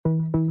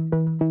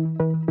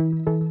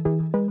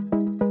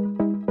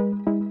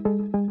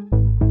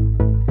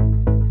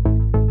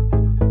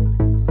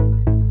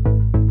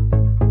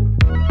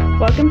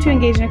to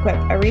Engage and Equip,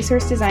 a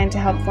resource designed to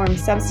help form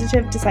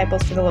substantive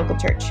disciples for the local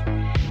church.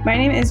 My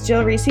name is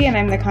Jill Reese, and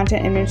I'm the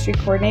Content and Ministry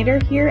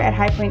Coordinator here at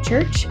High Point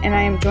Church, and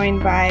I am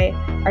joined by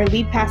our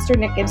lead pastor,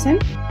 Nick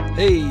Gibson.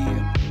 Hey!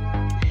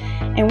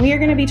 And we are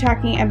going to be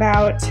talking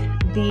about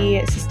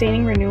the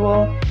Sustaining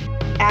Renewal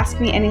Ask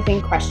Me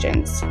Anything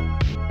questions.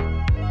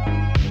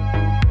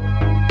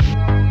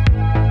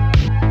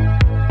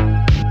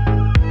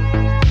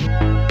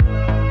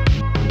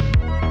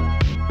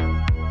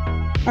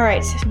 All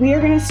right, we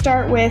are going to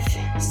start with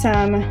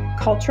some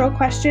cultural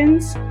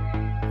questions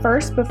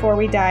first before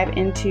we dive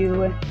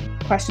into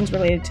questions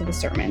related to the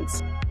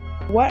sermons.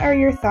 What are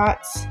your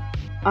thoughts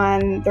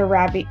on the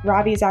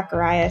Ravi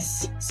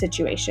Zacharias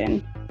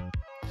situation?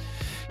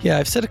 Yeah,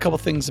 I've said a couple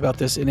things about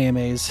this in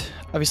AMAs.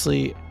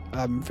 Obviously,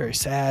 I'm very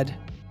sad.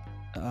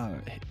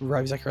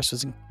 Ravi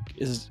Zacharias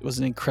was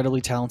an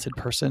incredibly talented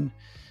person.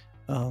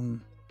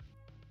 And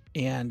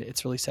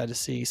it's really sad to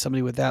see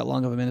somebody with that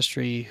long of a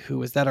ministry who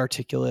was that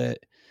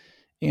articulate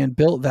and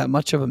built that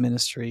much of a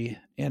ministry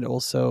and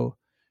also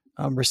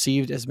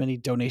received as many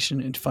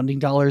donation and funding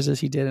dollars as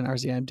he did and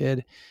RZIM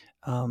did.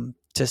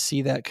 To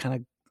see that kind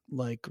of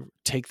like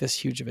take this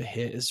huge of a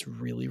hit is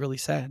really, really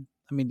sad.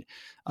 I mean,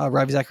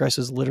 Ravi Zacharias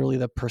was literally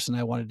the person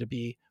I wanted to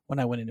be when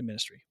I went into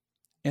ministry.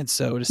 And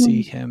so to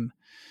see him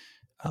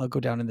go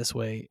down in this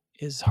way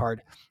is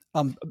hard.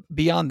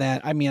 Beyond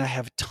that, I mean, I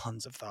have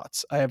tons of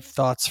thoughts. I have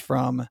thoughts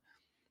from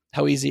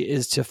how easy it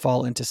is to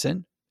fall into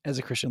sin as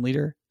a Christian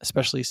leader,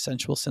 especially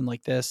sensual sin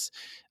like this,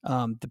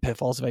 the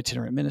pitfalls of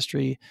itinerant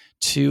ministry,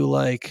 to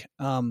like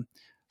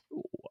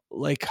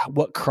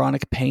what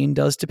chronic pain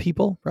does to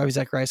people. Ravi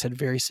Zacharias had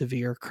very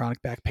severe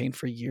chronic back pain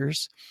for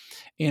years.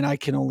 And I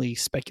can only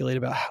speculate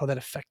about how that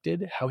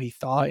affected how he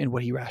thought and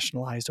what he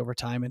rationalized over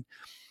time and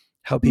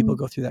how people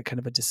go through that kind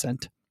of a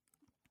descent.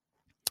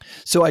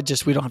 So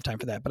we don't have time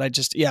for that, but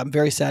I'm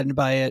very saddened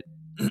by it.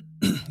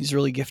 He's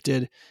really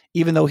gifted.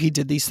 Even though he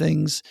did these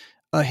things,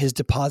 his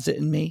deposit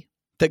in me,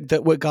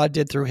 that what God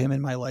did through him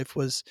in my life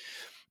was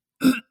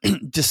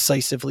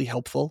decisively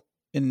helpful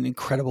in an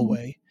incredible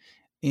way.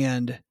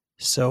 And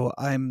so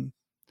I'm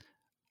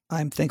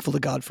thankful to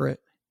God for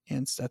it.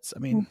 And that's, I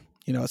mean,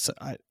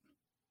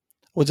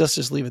 we'll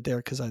just leave it there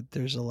because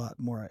there's a lot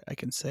more I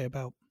can say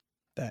about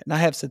that. And I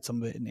have said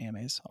some of it in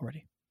AMAs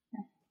already.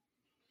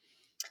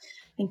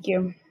 Thank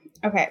you.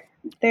 Okay.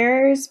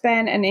 There's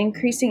been an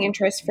increasing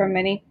interest from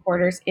many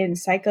quarters in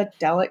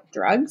psychedelic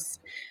drugs.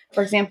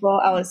 For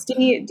example,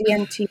 LSD,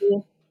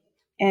 DMT,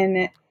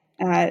 and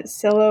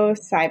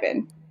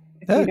psilocybin.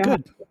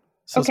 Good.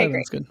 Okay,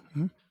 great. Good.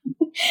 Mm-hmm.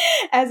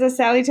 As a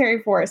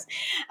salutary force.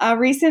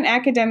 Recent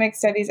academic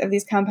studies of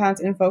these compounds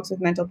in folks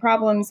with mental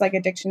problems like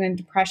addiction and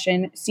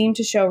depression seem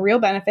to show real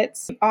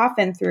benefits,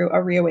 often through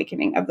a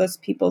reawakening of those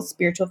people's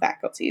spiritual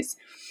faculties.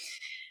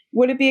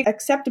 Would it be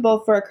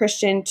acceptable for a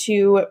Christian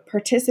to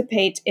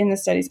participate in the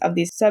studies of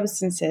these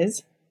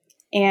substances?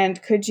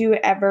 And could you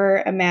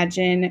ever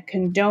imagine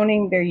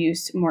condoning their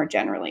use more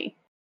generally?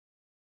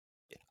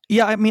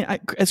 Yeah, I mean,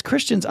 as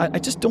Christians, I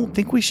just don't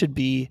think we should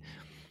be.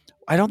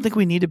 I don't think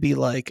we need to be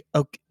like,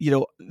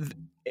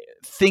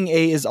 thing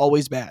A is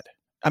always bad.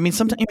 I mean,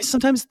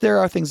 sometimes there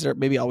are things that are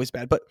maybe always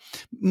bad, but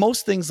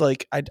most things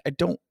like I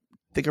don't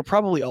think are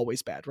probably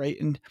always bad, right?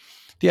 And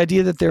the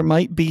idea that there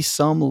might be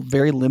some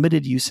very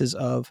limited uses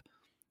of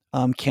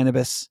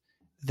cannabis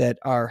that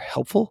are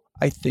helpful,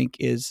 I think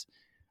is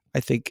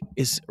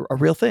a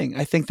real thing.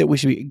 I think that we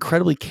should be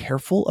incredibly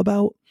careful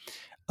about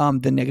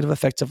the negative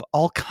effects of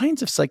all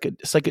kinds of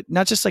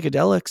not just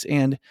psychedelics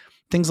and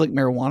things like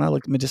marijuana,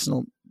 like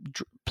medicinal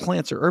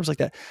plants or herbs like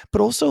that, but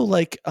also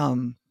like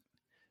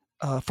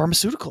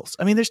pharmaceuticals.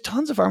 I mean, there's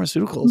tons of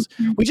pharmaceuticals.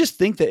 Mm-hmm. We just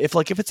think that if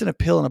it's in a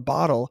pill in a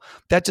bottle,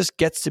 that just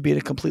gets to be in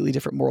a completely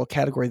different moral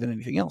category than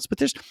anything else. But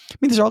there's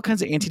all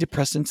kinds of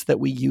antidepressants that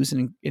we use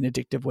in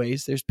addictive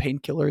ways. There's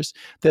painkillers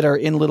that are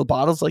in little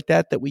bottles like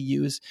that we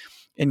use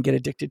and get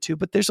addicted to.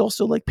 But there's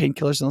also like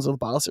painkillers in those little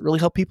bottles that really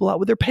help people out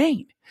with their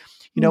pain,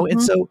 Mm-hmm.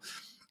 And so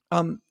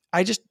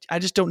I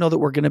just don't know that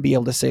we're going to be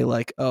able to say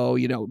like, oh,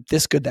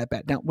 this good, that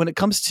bad. Now, when it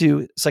comes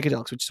to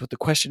psychedelics, which is what the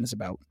question is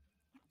about,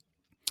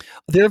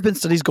 there have been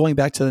studies going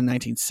back to the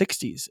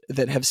 1960s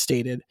that have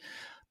stated,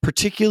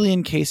 particularly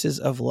in cases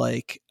of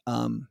like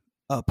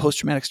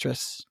post-traumatic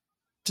stress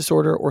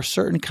disorder or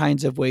certain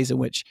kinds of ways in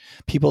which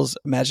people's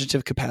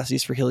imaginative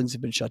capacities for healings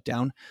have been shut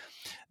down,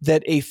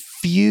 that a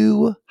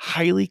few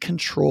highly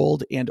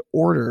controlled and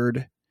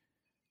ordered,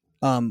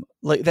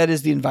 that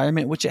is the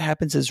environment in which it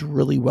happens, is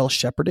really well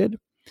shepherded.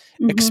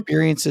 Mm-hmm.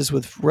 Experiences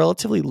with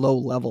relatively low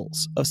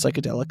levels of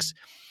psychedelics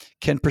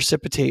can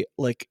precipitate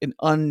like an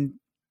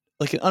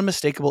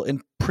unmistakable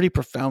and pretty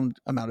profound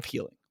amount of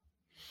healing.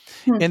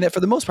 And that for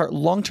the most part,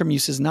 long-term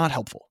use is not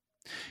helpful.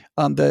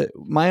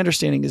 My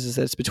understanding is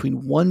that it's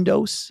between 1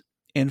 dose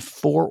and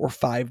 4 or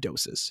 5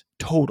 doses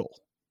total.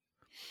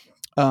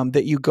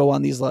 That you go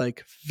on these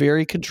like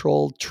very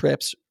controlled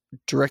trips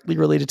directly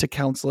related to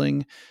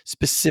counseling,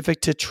 specific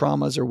to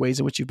traumas or ways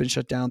in which you've been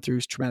shut down through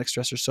traumatic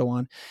stress or so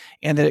on.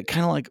 And that it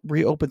kind of like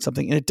reopens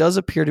something. And it does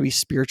appear to be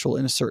spiritual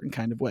in a certain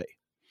kind of way.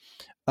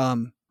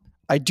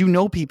 I do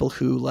know people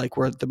who like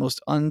were the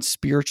most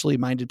unspiritually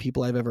minded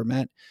people I've ever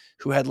met,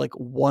 who had like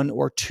 1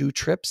 or 2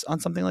 trips on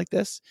something like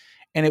this.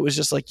 And it was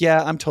just like,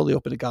 yeah, I'm totally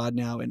open to God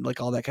now, and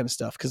like all that kind of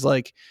stuff. Cause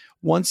like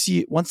once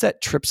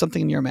that trips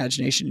something in your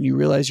imagination and you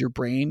realize your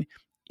brain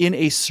in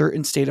a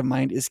certain state of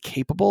mind is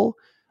capable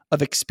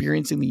of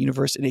experiencing the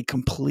universe in a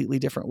completely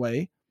different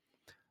way,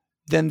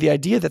 then the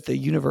idea that the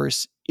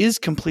universe is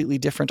completely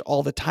different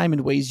all the time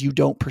in ways you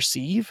don't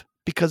perceive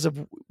because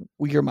of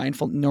your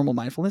normal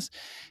mindfulness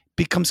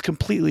becomes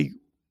completely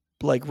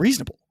like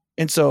reasonable.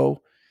 And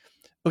so,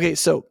 okay,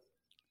 so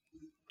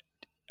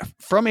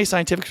from a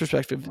scientific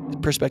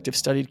perspective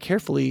studied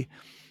carefully,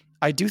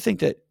 I do think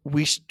that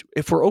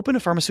if we're open to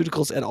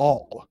pharmaceuticals at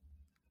all,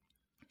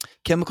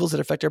 chemicals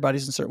that affect our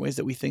bodies in certain ways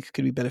that we think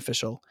could be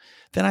beneficial,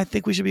 then I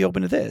think we should be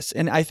open to this.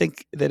 And I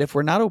think that if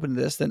we're not open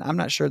to this, then I'm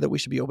not sure that we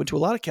should be open to a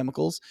lot of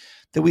chemicals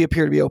that we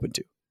appear to be open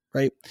to,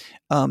 right?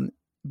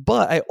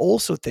 But I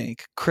also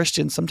think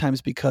Christians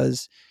sometimes,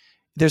 because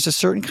there's a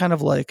certain kind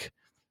of like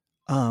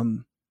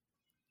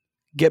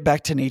get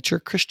back to nature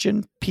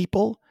Christian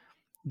people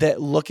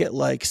that look at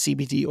like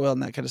CBD oil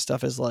and that kind of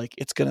stuff as like,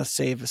 it's going to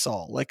save us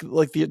all.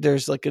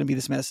 There's like going to be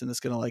this medicine that's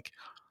going to like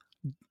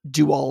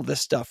do all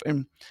this stuff.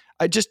 And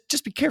I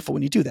just be careful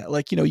when you do that.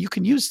 Like, you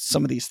can use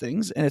some of these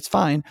things and it's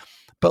fine,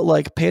 but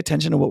like pay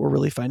attention to what we're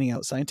really finding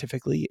out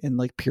scientifically in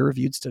like peer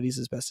reviewed studies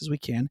as best as we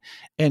can.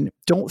 And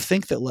don't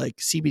think that like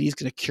CBD is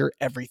going to cure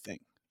everything.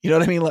 You know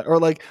what I mean? Or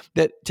like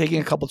that taking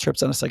a couple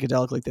trips on a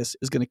psychedelic like this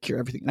is going to cure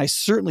everything. And I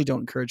certainly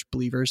don't encourage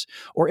believers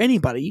or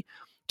anybody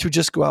to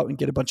just go out and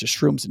get a bunch of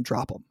shrooms and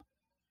drop them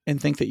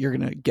and think that you're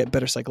going to get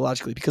better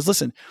psychologically. Because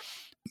listen,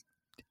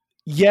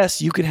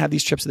 yes, you can have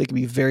these trips that they can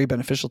be very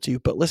beneficial to you.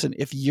 But listen,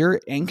 if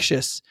you're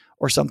anxious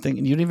or something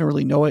and you don't even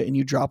really know it and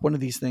you drop one of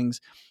these things,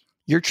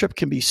 your trip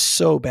can be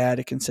so bad.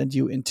 It can send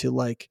you into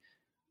like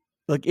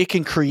it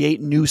can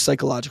create new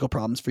psychological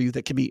problems for you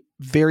that can be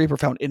very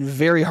profound and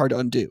very hard to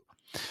undo.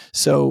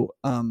 So,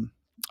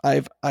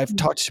 I've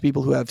talked to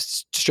people who have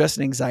stress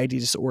and anxiety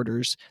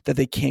disorders that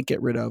they can't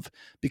get rid of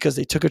because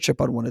they took a trip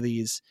on one of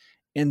these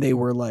and they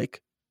were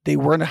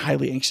in a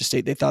highly anxious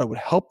state. They thought it would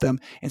help them.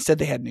 Instead,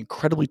 they had an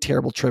incredibly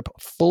terrible trip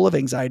full of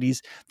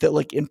anxieties that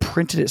like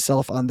imprinted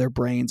itself on their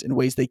brains in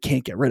ways they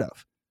can't get rid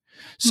of.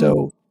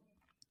 So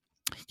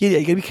yeah,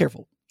 you gotta be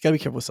careful. You gotta be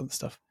careful with some of the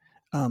stuff.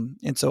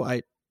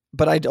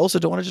 But I also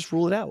don't want to just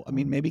rule it out. I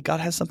mean, maybe God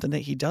has something that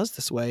he does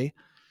this way.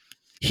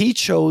 He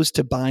chose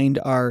to bind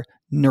our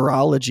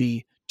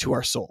neurology to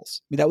our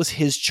souls. I mean, that was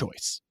his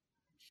choice.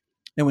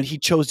 And when he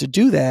chose to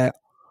do that,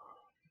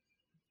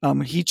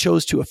 he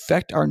chose to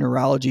affect our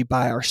neurology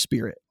by our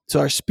spirit. So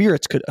our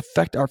spirits could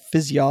affect our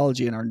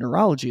physiology and our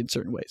neurology in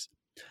certain ways.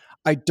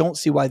 I don't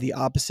see why the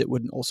opposite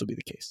wouldn't also be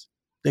the case.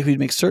 Like we'd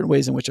make certain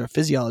ways in which our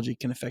physiology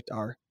can affect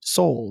our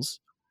souls.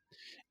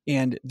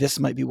 And this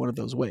might be one of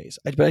those ways.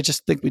 But I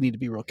just think we need to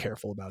be real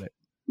careful about it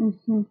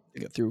to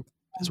get through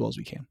as well as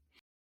we can.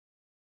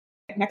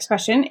 Next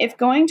question. If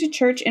going to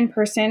church in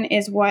person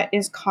is what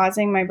is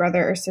causing my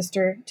brother or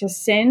sister to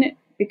sin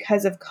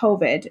because of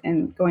COVID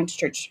and going to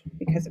church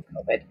because of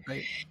COVID,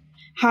 right,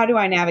 how do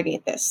I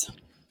navigate this?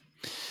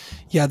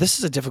 Yeah, this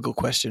is a difficult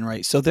question,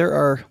 right? So there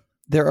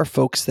are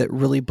folks that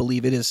really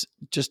believe it is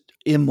just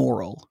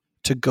immoral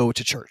to go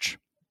to church,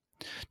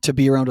 to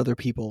be around other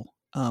people.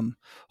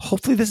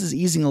 Hopefully this is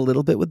easing a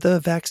little bit with the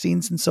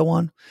vaccines and so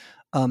on.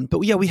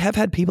 But yeah, we have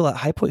had people at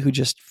High Point who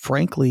just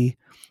frankly,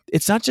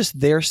 it's not just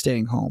they're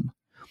staying home,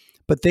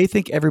 but they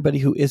think everybody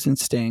who isn't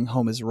staying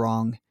home is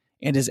wrong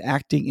and is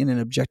acting in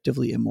an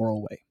objectively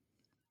immoral way.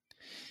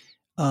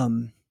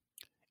 And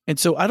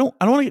so I don't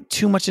want to get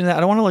too much into that. I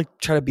don't want to like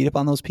try to beat up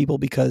on those people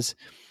because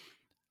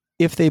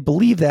if they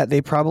believe that,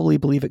 they probably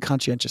believe it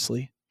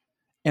conscientiously.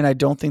 And I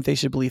don't think they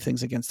should believe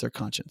things against their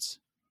conscience.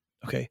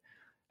 Okay.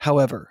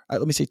 However,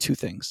 let me say 2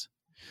 things.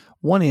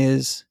 One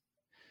is,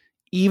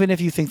 even if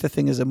you think the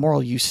thing is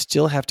immoral, you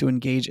still have to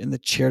engage in the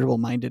charitable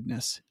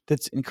mindedness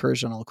that's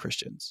encouraged on all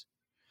Christians.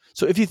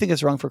 So if you think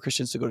it's wrong for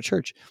Christians to go to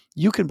church,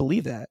 you can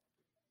believe that,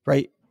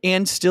 right?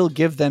 And still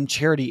give them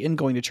charity in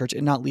going to church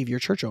and not leave your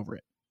church over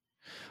it.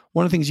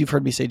 One of the things you've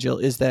heard me say, Jill,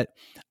 is that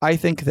I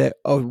think that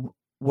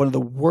one of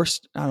the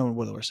worst, I don't know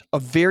what the worst, a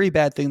very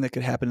bad thing that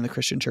could happen in the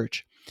Christian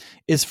church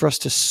is for us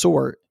to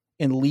sort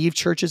and leave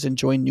churches and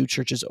join new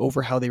churches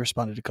over how they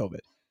responded to COVID.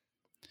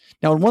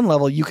 Now, on one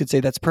level, you could say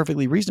that's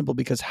perfectly reasonable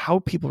because how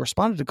people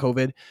responded to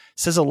COVID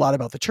says a lot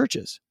about the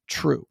churches.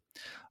 True.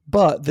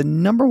 But the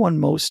number one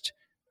most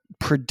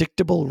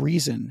predictable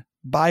reason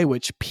by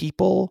which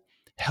people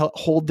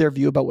hold their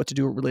view about what to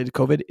do related to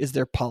COVID is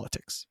their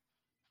politics.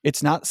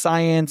 It's not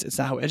science. It's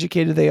not how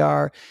educated they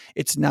are.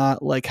 It's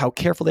not like how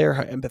careful they are,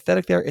 how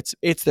empathetic they are.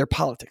 It's their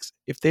politics.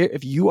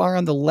 If you are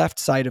on the left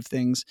side of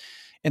things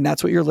and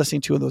that's what you're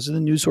listening to, and those are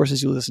the news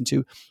sources you listen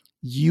to,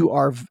 you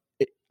are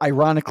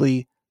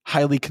ironically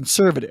highly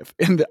conservative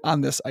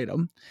on this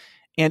item.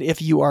 And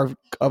if you are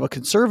of a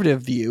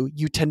conservative view,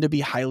 you tend to be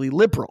highly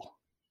liberal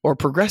or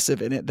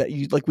progressive in it, that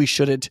we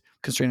shouldn't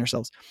constrain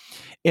ourselves.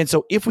 And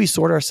so if we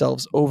sort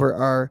ourselves over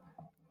our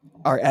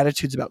our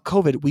attitudes about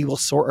COVID, we will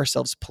sort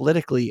ourselves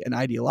politically and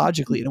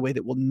ideologically in a way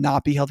that will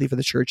not be healthy for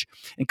the church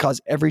and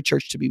cause every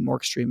church to be more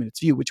extreme in its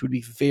view, which would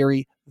be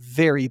very,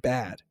 very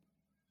bad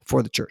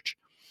for the church.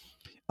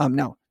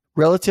 Now,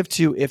 relative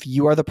to if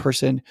you are the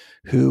person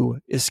who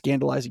is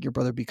scandalizing your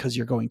brother because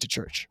you're going to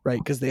church, right?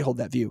 Because they hold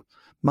that view.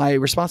 My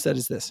response to that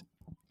is this.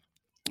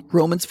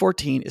 Romans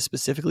 14 is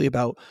specifically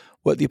about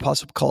what the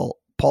Apostle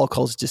Paul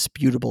calls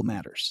disputable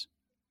matters,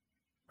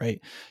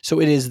 right?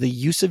 So it is the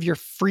use of your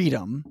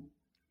freedom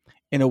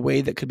in a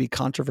way that could be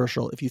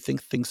controversial if you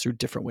think things through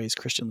different ways,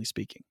 Christianly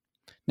speaking.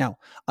 Now,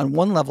 on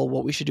one level,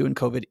 what we should do in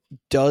COVID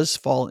does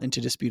fall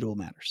into disputable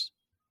matters,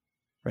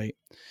 right?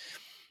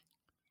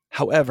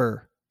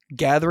 However,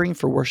 gathering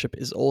for worship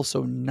is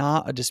also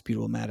not a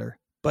disputable matter,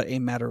 but a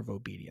matter of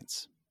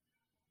obedience.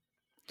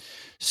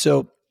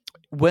 So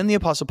when the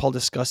Apostle Paul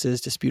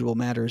discusses disputable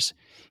matters,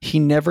 he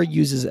never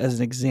uses as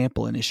an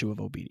example an issue of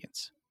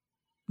obedience.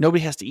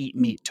 Nobody has to eat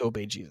meat to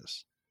obey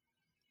Jesus.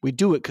 We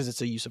do it because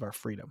it's a use of our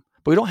freedom,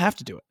 but we don't have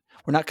to do it.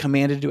 We're not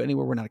commanded to do it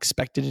anywhere. We're not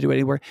expected to do it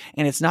anywhere.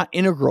 And it's not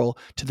integral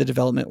to the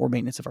development or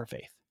maintenance of our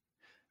faith.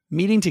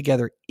 Meeting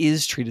together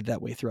is treated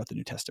that way throughout the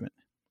New Testament.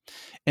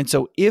 And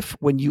so if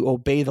when you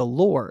obey the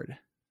Lord,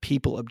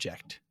 people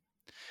object,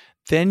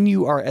 then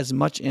you are as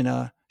much in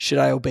a, should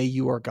I obey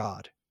you or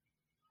God,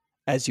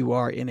 as you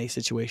are in a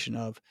situation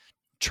of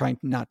trying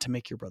not to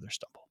make your brother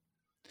stumble.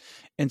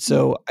 And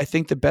so I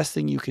think the best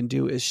thing you can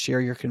do is share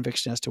your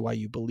conviction as to why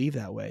you believe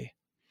that way.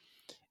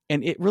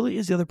 And it really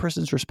is the other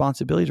person's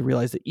responsibility to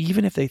realize that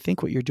even if they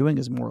think what you're doing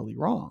is morally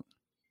wrong,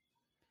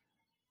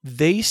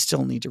 they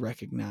still need to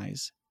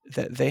recognize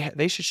that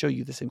they should show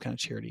you the same kind of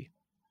charity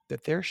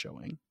that they're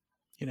showing,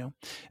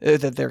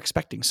 that they're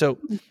expecting. So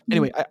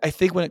anyway, I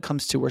think when it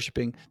comes to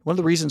worshiping, one of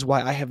the reasons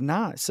why I have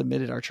not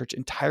submitted our church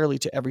entirely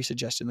to every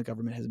suggestion the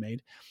government has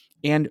made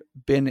and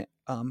been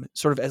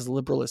sort of as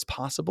liberal as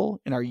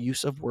possible in our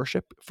use of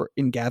worship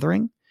in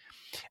gathering,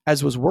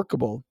 as was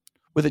workable,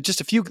 with it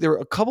just there were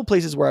a couple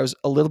places where I was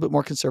a little bit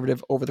more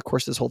conservative over the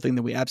course of this whole thing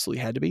than we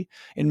absolutely had to be.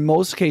 In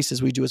most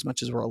cases, we do as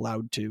much as we're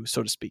allowed to,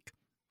 so to speak.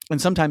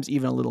 And sometimes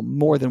even a little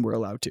more than we're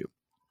allowed to,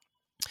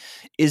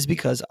 is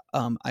because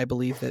I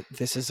believe that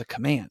this is a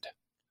command.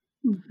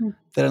 Mm-hmm.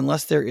 That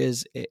unless there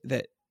is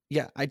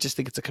I just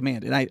think it's a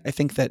command. And I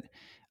think that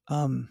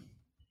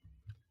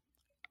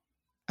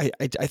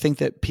I think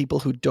that people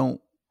who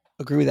don't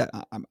agree with that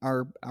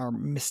are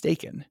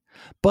mistaken.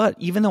 But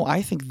even though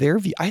I think their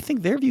view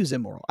is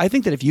immoral. I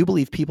think that if you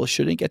believe people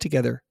shouldn't get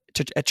together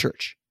at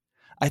church,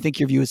 I think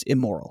your view is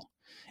immoral.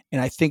 And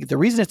I think the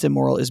reason it's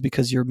immoral is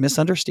because you're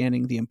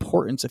misunderstanding the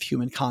importance of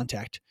human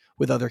contact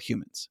with other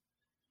humans,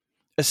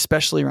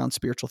 especially around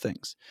spiritual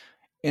things.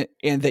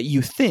 And that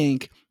you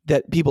think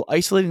that people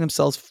isolating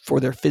themselves for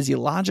their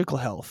physiological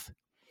health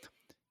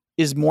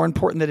is more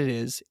important than it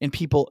is, and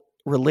people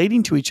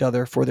relating to each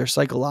other for their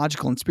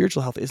psychological and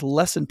spiritual health is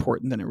less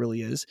important than it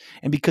really is.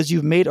 And because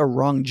you've made a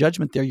wrong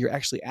judgment there, you're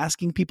actually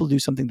asking people to do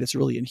something that's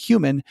really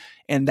inhuman,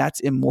 and that's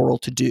immoral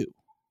to do.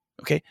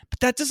 Okay.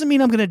 But that doesn't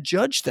mean I'm going to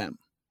judge them.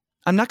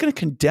 I'm not going to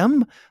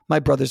condemn my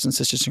brothers and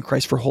sisters in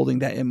Christ for holding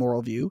that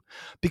immoral view,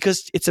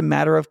 because it's a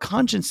matter of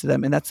conscience to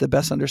them, and that's the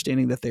best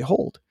understanding that they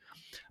hold.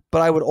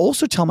 But I would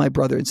also tell my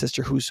brother and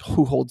sister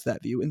who holds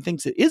that view and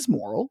thinks it is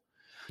moral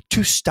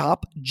to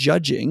stop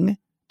judging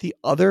the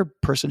other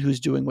person who's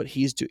doing what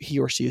he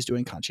or she is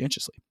doing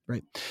conscientiously,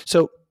 right?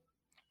 So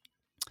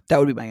that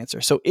would be my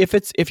answer. So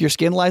if you're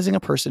scandalizing a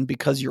person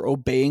because you're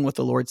obeying what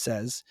the Lord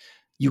says,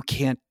 you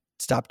can't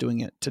stop doing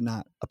it to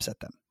not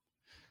upset them.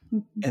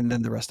 Mm-hmm. And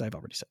then the rest I've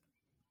already said.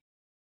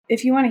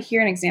 If you want to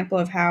hear an example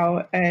of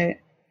how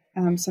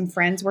some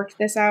friends worked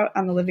this out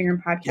on the Living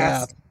Room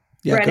podcast,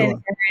 Brett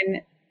and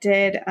Aaron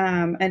did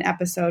an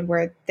episode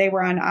where they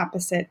were on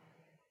opposite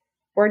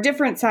or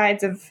different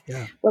sides of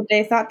what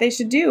they thought they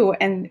should do,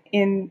 and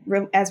it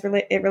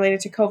related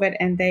to COVID,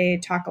 and they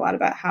talk a lot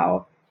about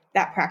how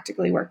that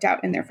practically worked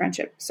out in their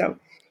friendship. So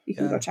you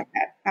can go check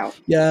that out.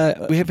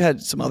 Yeah, we have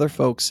had some other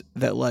folks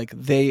that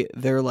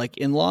they're like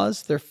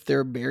in-laws.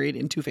 They're married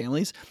in two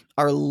families,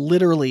 are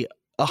literally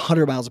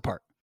 100 miles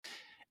apart,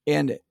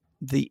 and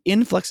the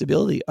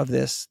inflexibility of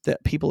this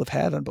that people have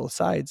had on both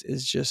sides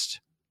is just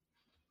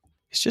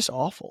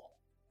awful.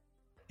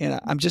 And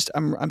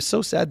I'm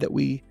so sad that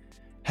we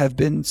have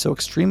been so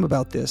extreme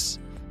about this,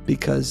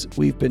 because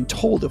we've been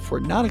told if we're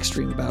not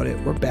extreme about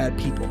it, we're bad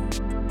people.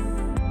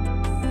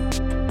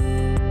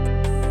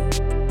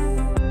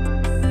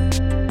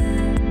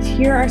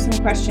 Here are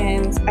some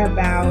questions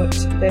about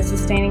the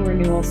Sustaining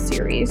Renewal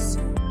series.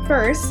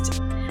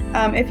 First,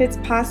 if it's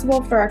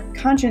possible for our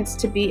conscience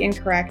to be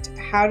incorrect,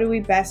 how do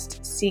we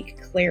best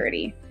seek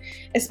clarity,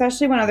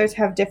 especially when others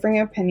have differing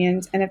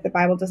opinions and if the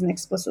Bible doesn't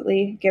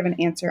explicitly give an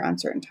answer on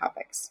certain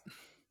topics?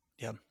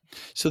 Yeah.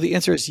 So the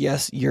answer is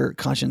yes, your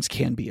conscience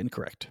can be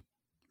incorrect,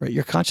 right?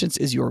 Your conscience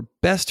is your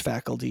best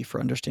faculty for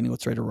understanding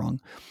what's right or wrong,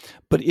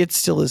 but it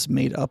still is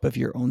made up of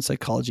your own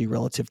psychology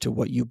relative to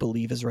what you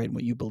believe is right and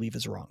what you believe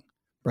is wrong,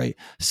 right?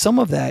 Some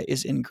of that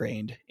is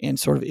ingrained and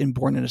sort of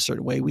inborn in a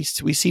certain way. We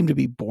seem to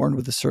be born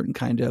with a certain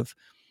kind of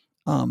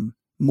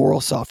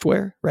moral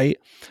software, right?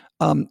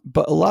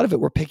 But a lot of it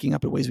we're picking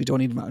up in ways we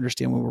don't even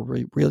understand when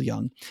we're real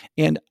young.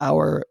 And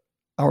our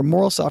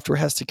moral software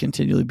has to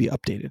continually be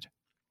updated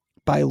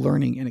by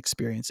learning and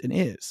experience, and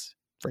is,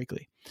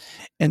 frankly.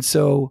 And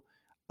so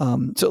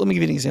let me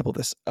give you an example of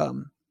this.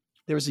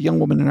 There was a young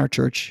woman in our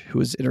church who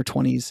was in her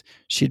 20s.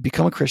 She had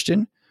become a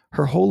Christian.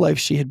 Her whole life,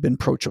 she had been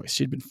pro-choice.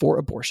 She had been for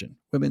abortion,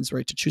 women's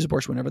right to choose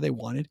abortion whenever they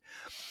wanted.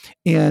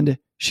 And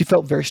she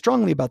felt very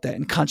strongly about that.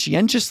 And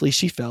conscientiously,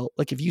 she felt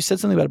like if you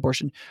said something about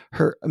abortion,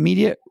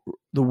 the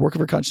work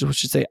of her conscience was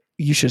to say,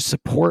 you should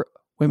support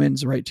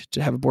women's right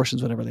to have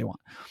abortions whenever they want.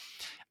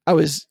 I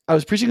was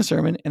preaching a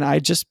sermon, and I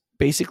just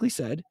basically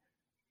said,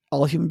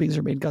 all human beings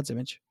are made in God's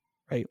image,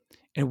 right?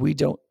 And we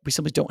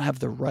simply don't have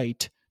the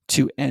right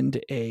to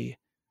end a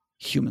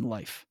human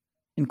life,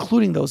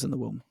 including those in the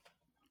womb.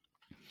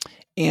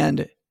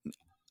 And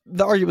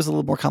the argument was a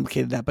little more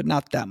complicated than that, but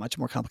not that much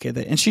more complicated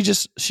than that. And she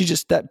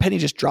just that penny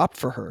just dropped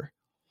for her,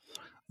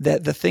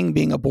 that the thing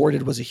being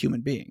aborted was a human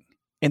being,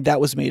 and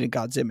that was made in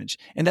God's image.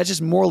 And that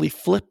just morally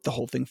flipped the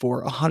whole thing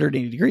for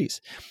 180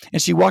 degrees.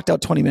 And she walked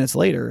out 20 minutes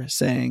later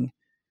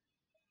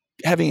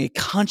having a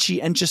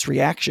conscientious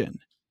reaction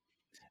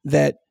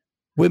that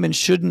women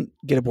shouldn't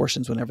get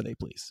abortions whenever they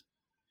please,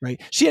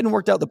 right? She hadn't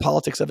worked out the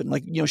politics of it, and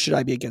like, should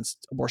I be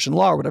against abortion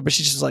law or whatever? But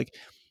she's just like,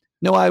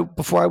 no,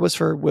 before I was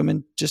for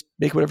women, just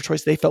make whatever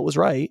choice they felt was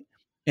right.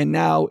 And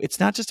now it's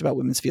not just about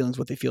women's feelings,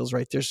 what they feel is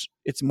right.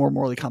 It's more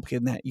morally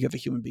complicated than that. You have a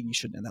human being, you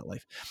shouldn't end that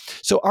life.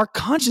 So our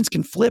conscience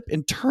can flip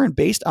and turn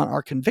based on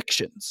our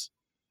convictions,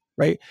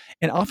 right?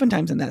 And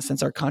oftentimes in that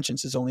sense, our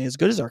conscience is only as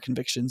good as our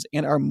convictions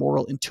and our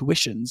moral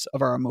intuitions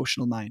of our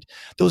emotional mind.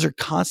 Those are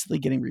constantly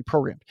getting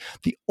reprogrammed.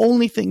 The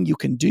only thing you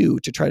can do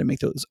to try to make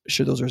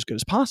sure those are as good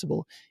as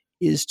possible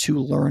is to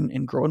learn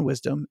and grow in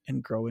wisdom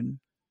and grow in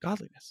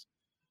godliness.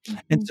 Mm-hmm.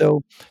 And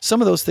so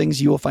some of those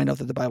things you will find out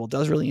that the Bible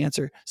does really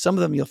answer. Some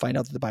of them you'll find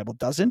out that the Bible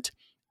doesn't,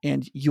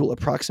 and you will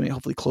approximate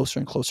hopefully closer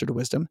and closer to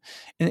wisdom.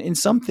 And in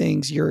some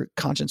things, your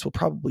conscience will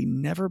probably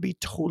never be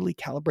totally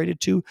calibrated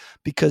to,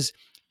 because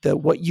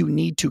what you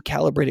need to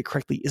calibrate it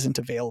correctly isn't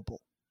available,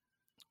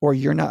 or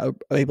you're not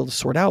able to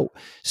sort out.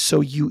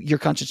 So your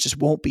conscience just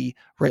won't be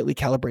rightly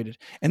calibrated.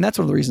 And that's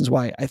one of the reasons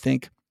why I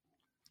think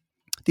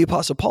the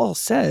Apostle Paul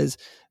says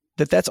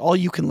that that's all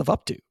you can live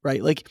up to,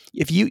 right? Like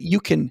if you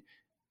could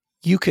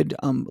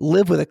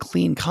live with a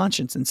clean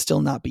conscience and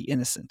still not be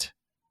innocent.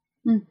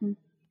 Mm-hmm.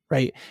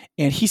 Right.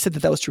 And he said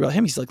that was true about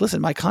him. He's like,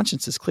 listen, my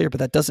conscience is clear, but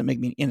that doesn't make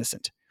me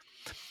innocent.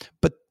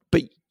 But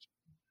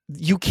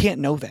you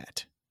can't know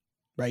that.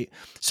 Right.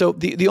 So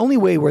the only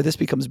way where this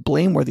becomes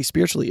blameworthy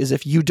spiritually is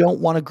if you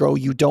don't want to grow,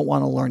 you don't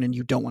want to learn, and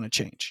you don't want to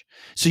change.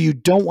 So you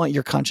don't want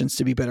your conscience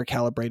to be better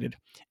calibrated.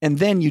 And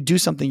then you do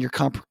something your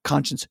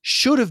conscience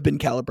should have been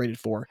calibrated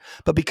for,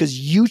 but because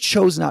you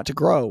chose not to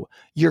grow,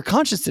 your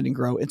conscience didn't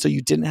grow. And so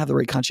you didn't have the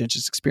right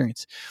conscientious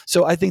experience.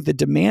 So I think the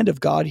demand of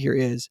God here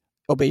is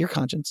obey your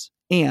conscience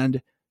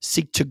and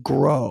seek to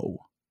grow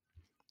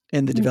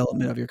in the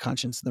development of your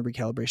conscience and the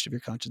recalibration of your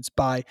conscience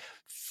by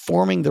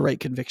forming the right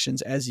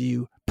convictions as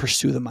you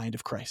pursue the mind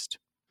of Christ.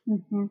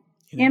 Mm-hmm.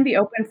 And be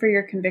open for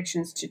your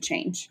convictions to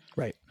change,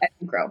 right, as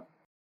you grow.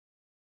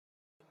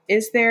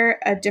 Is there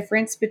a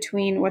difference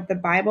between what the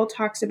Bible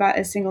talks about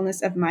as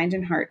singleness of mind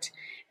and heart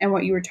and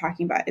what you were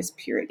talking about as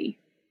purity?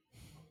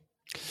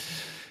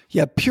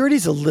 Yeah, purity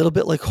is a little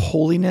bit like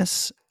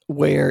holiness,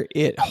 where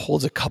it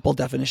holds a couple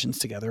definitions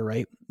together,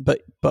 right?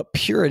 But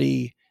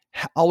purity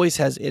always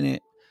has in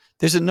it,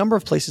 there's a number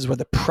of places where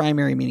the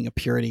primary meaning of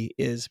purity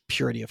is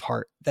purity of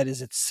heart. That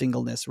is its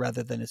singleness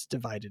rather than its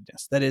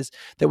dividedness. That is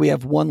that we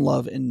have one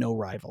love and no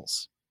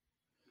rivals.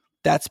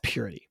 That's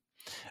purity.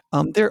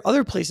 There are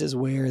other places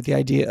where the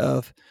idea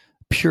of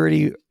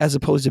purity, as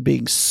opposed to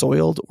being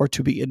soiled or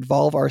to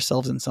involve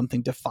ourselves in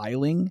something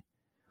defiling,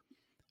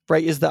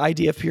 right, is the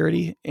idea of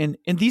purity. And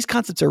these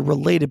concepts are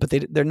related, but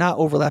they're not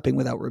overlapping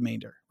without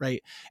remainder,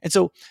 right? And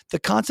so the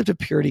concept of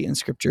purity in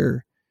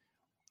Scripture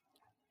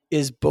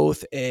is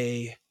both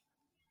it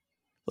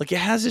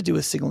has to do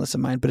with singleness of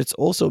mind, but it's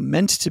also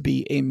meant to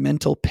be a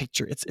mental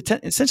picture. It's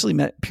essentially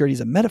purity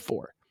is a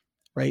metaphor,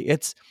 right?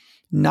 It's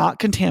not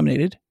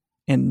contaminated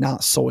and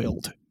not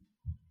soiled,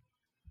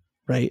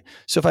 right?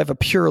 So if I have a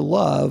pure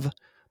love,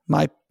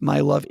 my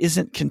love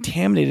isn't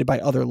contaminated by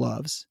other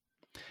loves,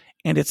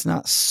 and it's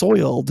not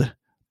soiled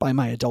by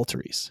my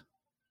adulteries.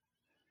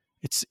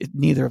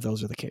 Neither of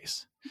those are the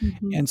case.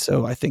 Mm-hmm. And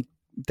so I think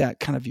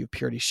that kind of view of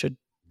purity should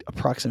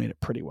approximate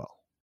it pretty well.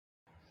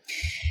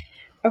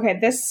 Okay,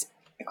 this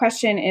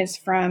question is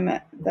from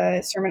the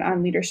Sermon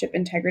on Leadership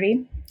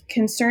Integrity.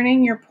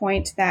 Concerning your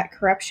point that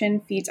corruption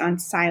feeds on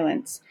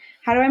silence,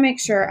 how do I make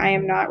sure I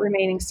am not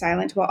remaining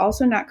silent while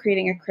also not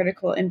creating a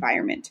critical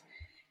environment?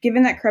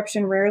 Given that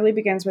corruption rarely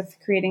begins with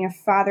creating a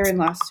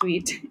father-in-law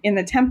suite in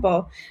the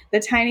temple, the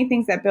tiny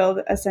things that build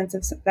a sense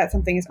of that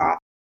something is off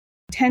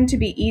tend to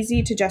be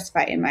easy to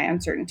justify in my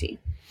uncertainty.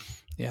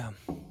 Yeah.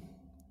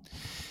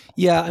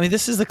 Yeah, I mean,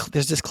 there's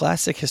this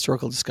classic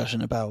historical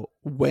discussion about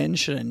when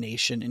should a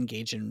nation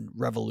engage in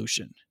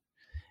revolution,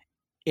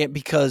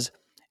 because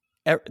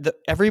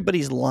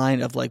everybody's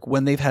line of like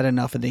when they've had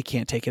enough and they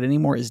can't take it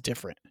anymore is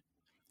different.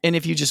 And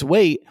if you just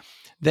wait,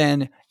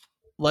 then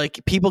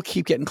like people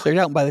keep getting cleared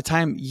out. And by the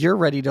time you're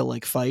ready to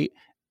like fight,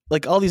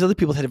 like all these other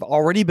people that have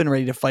already been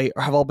ready to fight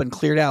or have all been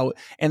cleared out.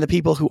 And the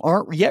people who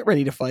aren't yet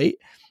ready to fight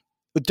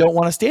but don't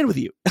want to stand with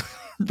you.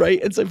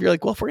 Right. And so if you're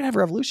like, well, if we're gonna have a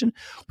revolution,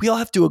 we all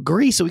have to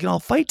agree so we can all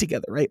fight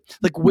together. Right.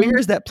 Like where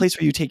is that place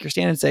where you take your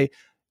stand and say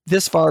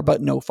this far,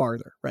 but no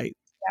farther. Right.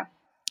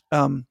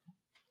 Yeah.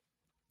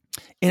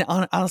 And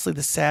honestly,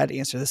 the sad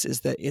answer to this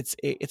is that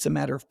it's a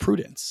matter of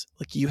prudence.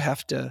 Like you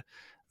have to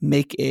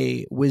make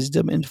a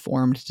wisdom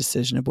informed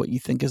decision of what you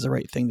think is the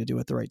right thing to do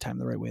at the right time,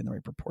 the right way, in the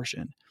right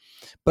proportion.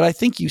 But I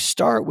think you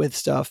start with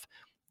stuff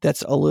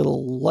that's a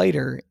little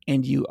lighter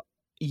and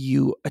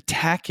you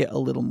attack it a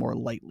little more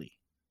lightly.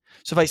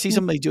 So if I see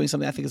somebody doing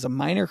something I think is a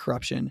minor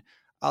corruption,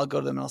 I'll go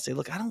to them and I'll say,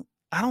 look, I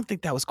don't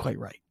think that was quite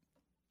right.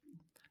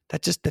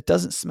 That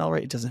doesn't smell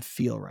right. It doesn't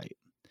feel right.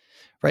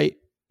 Right.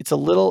 It's a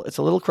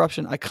little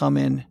corruption. I come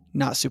in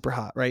not super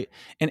hot. Right.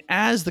 And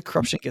as the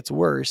corruption gets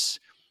worse,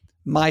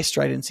 my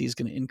stridency is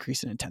going to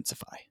increase and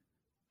intensify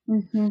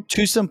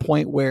to some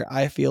point where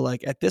I feel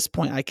like at this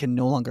point I can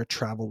no longer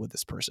travel with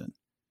this person.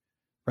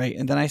 Right.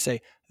 And then I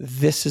say,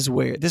 this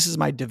is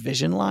my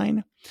division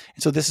line.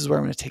 And so this is where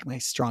I'm going to take my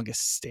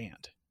strongest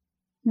stand.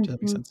 Does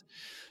that make sense?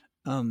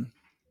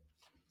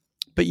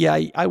 But yeah,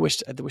 I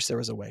wish there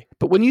was a way.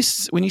 But when you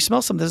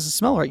smell something that doesn't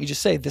smell right, you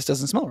just say this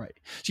doesn't smell right.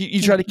 So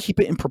you try to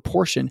keep it in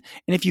proportion.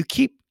 And if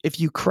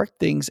you correct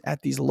things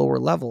at these lower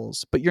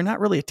levels, but you're not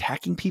really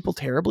attacking people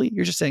terribly,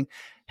 you're just saying,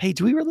 hey,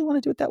 do we really want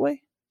to do it that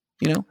way?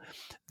 You know,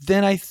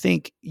 then I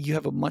think you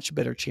have a much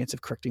better chance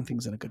of correcting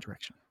things in a good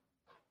direction.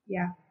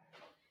 Yeah,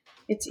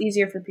 it's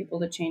easier for people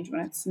to change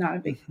when it's not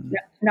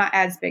not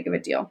as big of a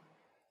deal.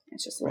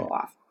 It's just a little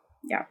off.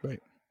 Yeah. Right.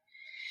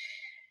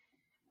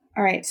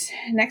 All right.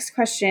 Next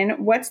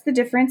question. What's the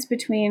difference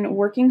between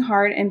working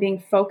hard and being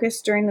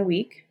focused during the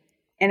week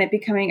and it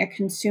becoming a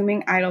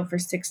consuming idol for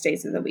 6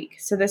 days of the week?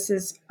 So this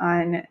is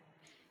on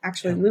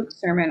actually Luke's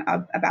sermon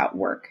about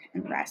work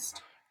and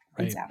rest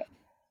and Sabbath.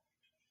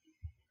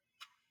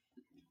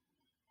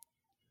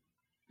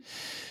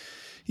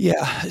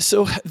 Yeah.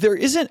 So there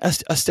isn't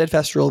a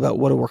steadfast rule about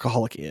what a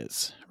workaholic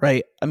is,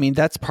 right? I mean,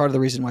 that's part of the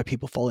reason why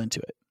people fall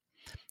into it.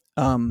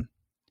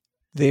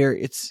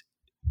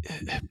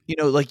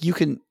 Like you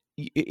can,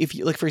 if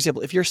you like, for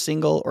example, if you're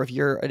single or if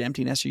you're an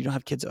empty nester, you don't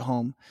have kids at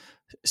home.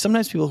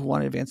 Sometimes people who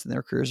want to advance in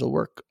their careers will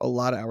work a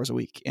lot of hours a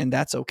week, and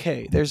that's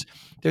okay. There's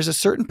a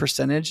certain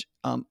percentage.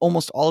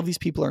 Almost all of these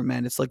people are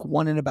men. It's like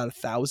 1 in about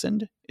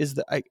 1,000 is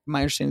my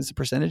understanding is the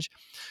percentage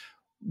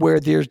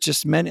where they're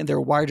just men and they're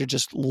wired to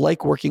just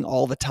like working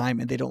all the time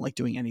and they don't like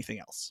doing anything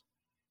else.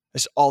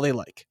 That's all they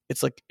like.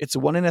 It's like, it's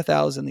 1 in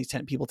 1,000. These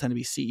people tend to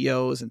be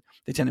CEOs and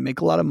they tend to make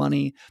a lot of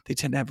money. They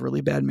tend to have really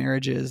bad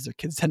marriages. Their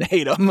kids tend to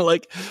hate them.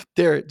 Like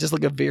they're just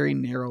like a very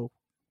narrow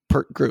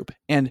group.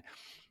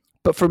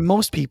 But for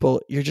most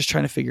people, you're just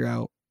trying to figure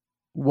out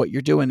what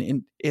you're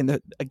doing.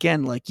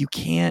 Again, like you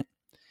can't,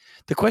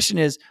 the question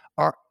is,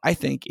 are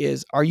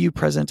you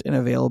present and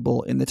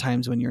available in the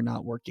times when you're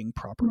not working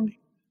properly?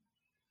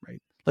 Right.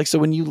 Like, so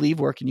when you leave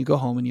work and you go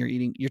home and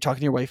you're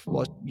talking to your wife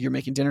while you're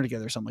making dinner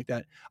together or something like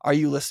that, are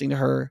you listening to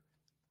her?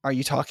 Are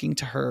you talking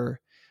to her?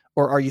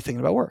 Or are you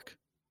thinking about work?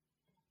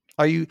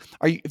 Are you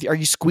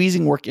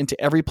squeezing work into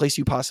every place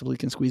you possibly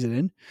can squeeze it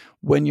in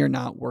when you're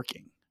not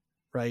working?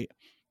 Right.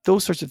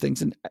 Those sorts of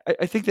things. And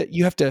I think that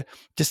you have to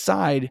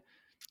decide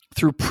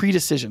through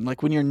pre-decision,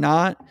 like when you're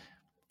not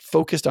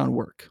focused on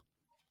work.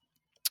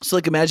 So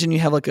like, imagine you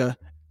have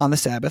on the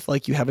Sabbath,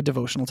 like you have a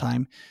devotional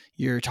time,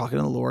 you're talking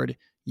to the Lord,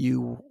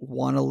 you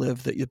want to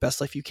live the best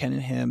life you can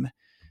in Him.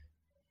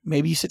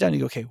 Maybe you sit down and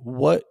you go, okay,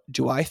 what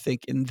do I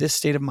think in this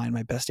state of mind,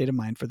 my best state of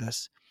mind for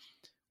this?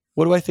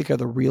 What do I think are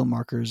the real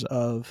markers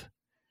of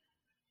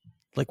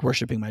like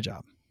worshiping my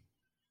job?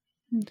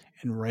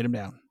 And write them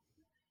down.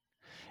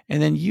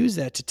 And then use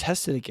that to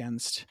test it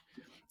against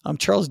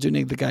Charles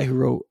Duhigg, the guy who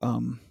wrote,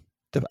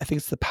 I think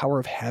it's The Power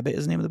of Habit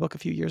is the name of the book a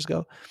few years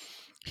ago.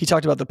 He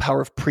talked about the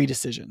power of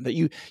pre-decision, that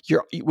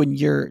when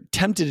you're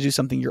tempted to do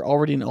something, you're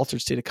already in an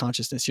altered state of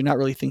consciousness. You're not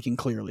really thinking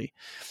clearly.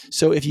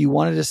 So if you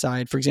want to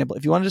decide, for example,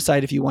 if you want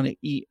to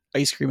eat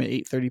ice cream at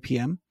 8:30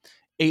 p.m.,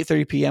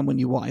 8:30 p.m. when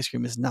you want ice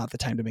cream is not the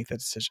time to make that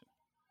decision.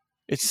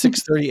 It's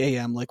 6:30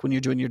 a.m. like when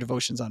you're doing your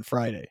devotions on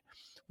Friday,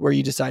 where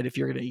you decide if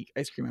you're going to eat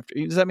ice cream after.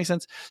 Does that make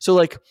sense? So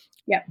like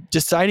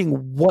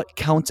deciding what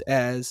counts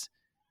as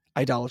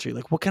idolatry,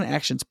 like what kind of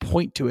actions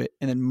point to it,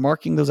 and then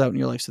marking those out in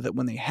your life so that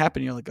when they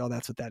happen, you're like, oh,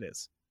 that's what that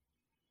is.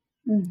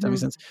 Does that make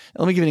sense?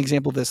 Let me give you an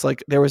example of this.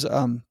 Like there was,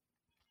 there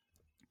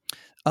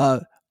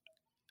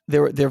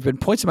have been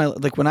points in my,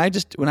 like when I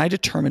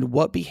determined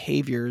what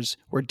behaviors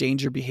were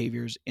danger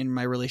behaviors in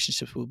my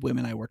relationships with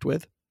women I worked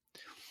with,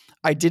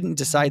 I didn't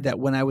decide that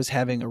when I was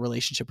having a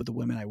relationship with the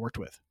women I worked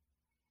with.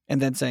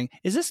 and then saying,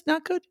 is this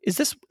not good? Is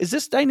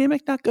this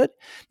dynamic not good?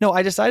 No,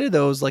 I decided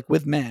those, like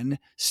with men,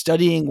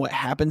 studying what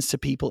happens to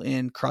people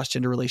in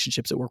cross-gender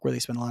relationships at work where they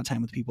spend a lot of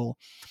time with people,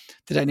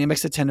 the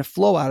dynamics that tend to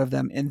flow out of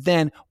them, and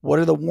then what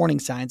are the warning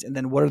signs, and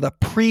then what are the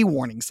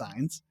pre-warning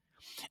signs.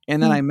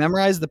 And then I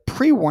memorized the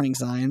pre-warning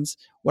signs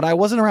when I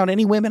wasn't around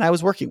any women I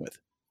was working with.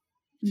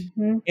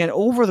 Mm-hmm. And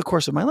over the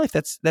course of my life,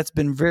 that's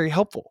been very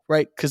helpful,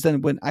 right? Because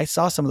then when I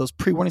saw some of those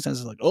pre-warning signs,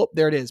 I was like, oh,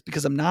 there it is,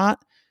 because I'm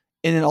not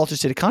in an altered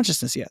state of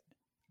consciousness yet.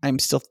 I'm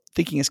still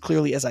thinking as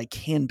clearly as I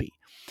can be.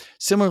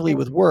 Similarly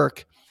with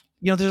work,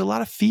 there's a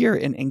lot of fear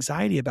and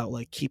anxiety about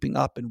like keeping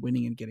up and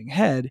winning and getting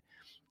ahead.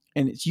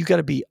 And you got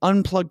to be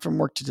unplugged from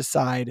work to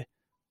decide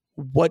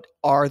what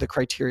are the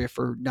criteria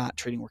for not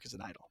treating work as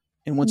an idol.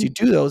 And once you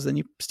do those, then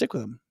you stick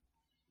with them.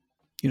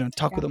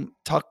 Talk with them,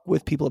 talk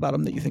with people about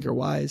them that you think are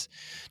wise.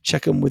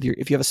 Check them with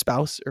if you have a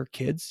spouse or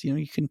kids,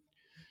 you can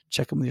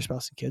check them with your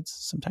spouse and kids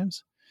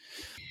sometimes.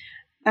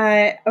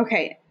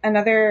 Okay.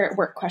 Another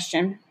work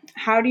question.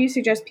 How do you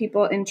suggest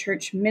people in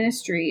church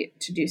ministry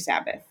to do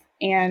Sabbath?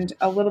 And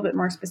a little bit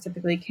more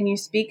specifically, can you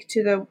speak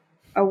to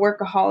a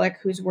workaholic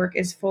whose work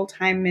is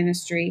full-time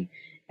ministry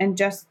and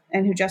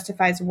who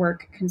justifies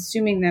work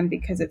consuming them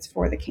because it's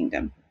for the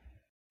kingdom?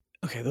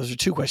 Okay. Those are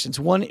two questions.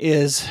 One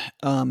is,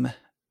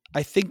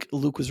 I think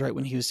Luke was right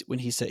when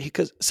he said,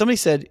 because somebody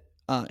said,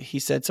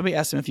 somebody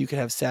asked him if you could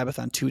have Sabbath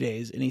on 2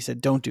 days, and he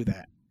said, don't do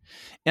that.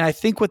 And I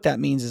think what that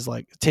means is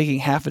like taking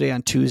half a day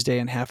on Tuesday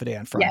and half a day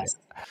on Friday. Yes.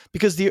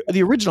 Because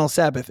the original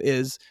Sabbath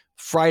is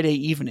Friday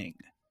evening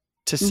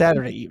to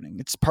Saturday evening.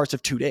 It's parts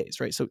of 2 days,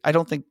 right? So I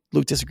don't think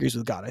Luke disagrees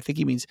with God. I think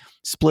he means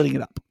splitting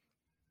it up.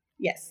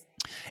 Yes.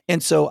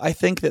 And so I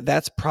think that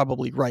that's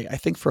probably right. I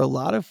think for a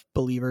lot of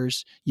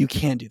believers, you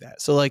can do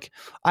that. So like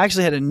I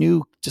actually had a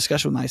new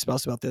discussion with my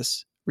spouse about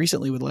this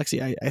recently with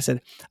Lexi. I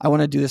said, I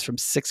want to do this from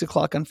 6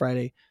 o'clock on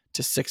Friday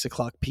to 6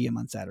 o'clock p.m.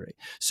 on Saturday.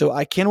 So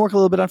I can work a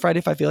little bit on Friday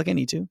if I feel like I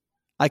need to.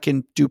 I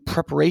can do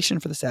preparation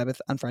for the Sabbath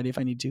on Friday if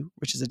I need to,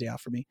 which is a day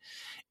off for me.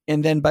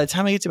 And then by the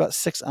time I get to about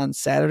 6 on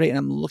Saturday and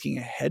I'm looking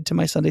ahead to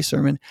my Sunday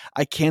sermon,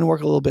 I can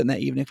work a little bit in that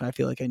evening if I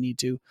feel like I need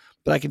to,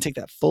 but I can take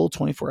that full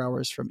 24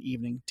 hours from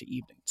evening to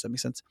evening. Does that make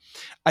sense?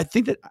 I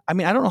think that, I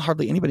don't know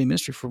hardly anybody in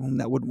ministry for whom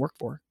that wouldn't work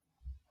for.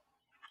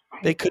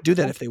 They could do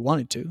that if they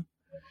wanted to.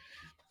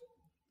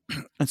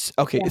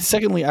 Okay. Yeah.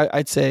 Secondly,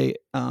 I'd say,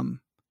 and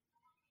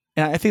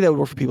I think that would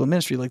work for people in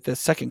ministry, like the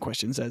second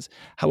question says.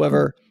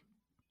 However,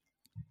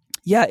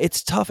 yeah,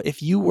 it's tough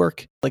if you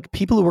work, like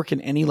people who work in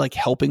any like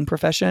helping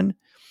profession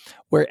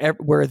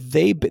where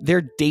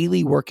their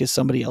daily work is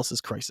somebody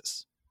else's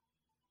crisis,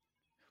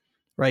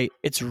 right?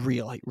 It's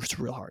real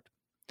hard.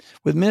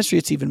 With ministry,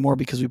 it's even more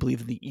because we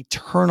believe in the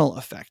eternal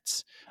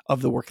effects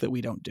of the work that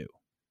we don't do,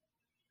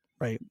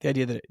 right? The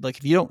idea that like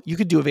if you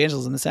could do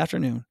evangelism this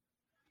afternoon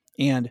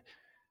and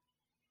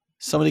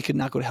somebody could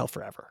not go to hell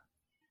forever.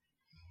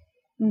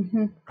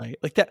 Mm-hmm. Right?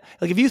 Like that,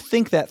 like if you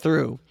think that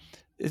through,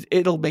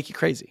 it'll make you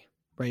crazy.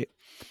 Right.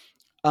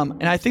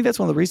 And I think that's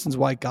one of the reasons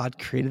why God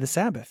created the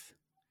Sabbath,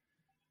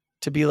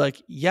 to be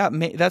like, yeah,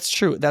 that's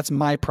true. That's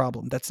my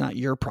problem. That's not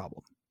your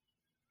problem.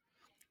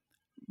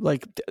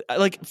 Like,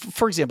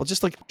 for example,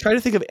 just like try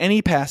to think of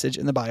any passage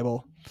in the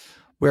Bible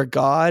where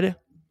God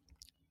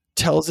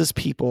tells his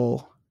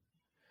people,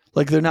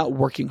 like, they're not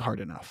working hard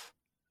enough.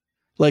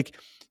 Like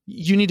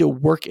you need to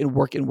work and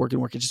work and work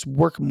and work and just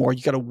work more.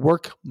 You got to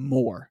work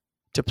more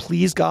to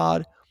please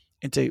God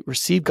and to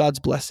receive God's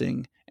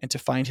blessing and to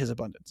find his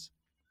abundance.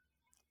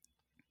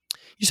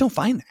 You just don't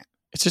find that.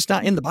 It's just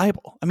not in the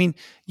Bible.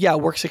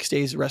 Work 6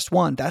 days, rest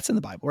 1. That's in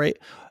the Bible, right?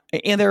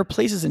 And there are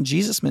places in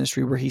Jesus'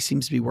 ministry where he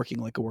seems to be working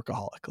like a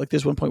workaholic. Like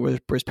there's one point where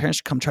his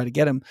parents come try to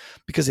get him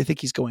because they think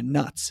he's going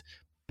nuts.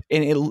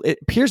 And it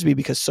appears to be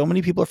because so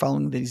many people are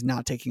following that he's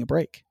not taking a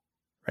break,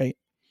 right?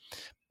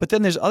 But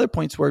then there's other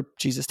points where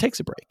Jesus takes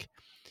a break,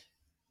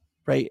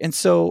 right? And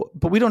so,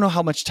 but we don't know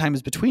how much time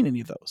is between any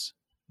of those.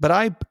 But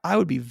I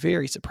would be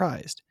very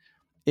surprised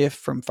if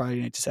from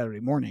Friday night to Saturday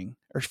morning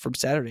or from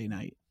Saturday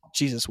night,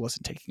 Jesus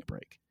wasn't taking a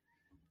break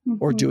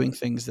or doing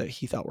things that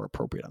he thought were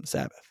appropriate on the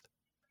Sabbath.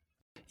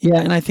 Yeah.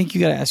 And I think you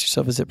got to ask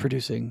yourself, is it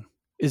producing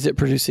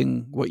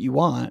what you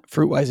want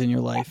fruit-wise in your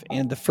life?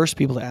 And the first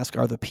people to ask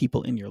are the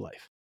people in your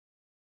life.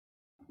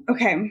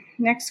 Okay.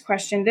 Next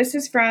question. This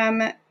is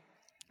from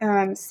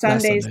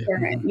Sunday's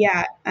sermon. Mm-hmm.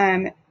 Yeah.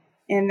 And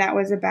that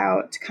was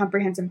about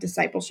comprehensive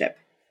discipleship.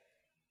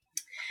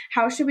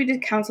 How should we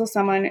counsel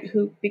someone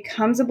who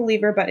becomes a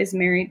believer but is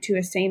married to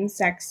a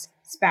same-sex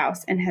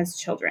spouse and has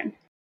children?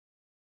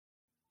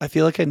 I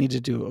feel like I need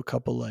to do a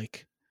couple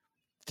like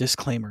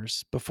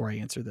disclaimers before I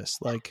answer this.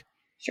 Like,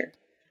 sure.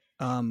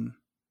 I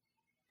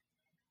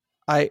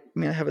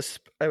have a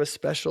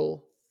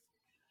special,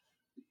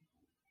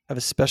 I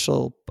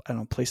don't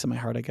know, place in my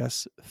heart, I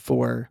guess,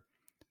 for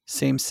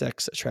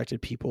same-sex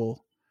attracted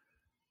people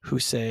who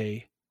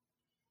say,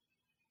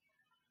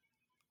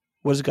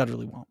 what does God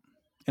really want?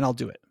 And I'll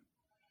do it.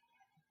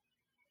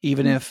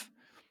 Even if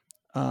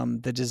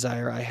the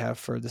desire I have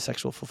for the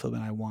sexual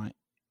fulfillment I want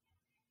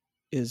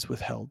is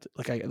withheld.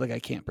 Like I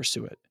can't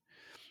pursue it.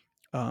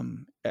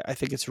 I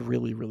think it's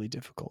really, really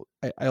difficult.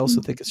 I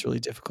also think it's really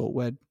difficult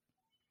when,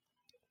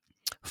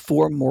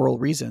 for moral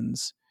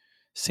reasons,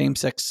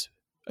 same-sex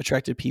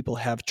attracted people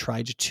have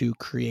tried to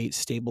create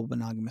stable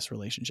monogamous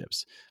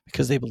relationships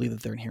because they believe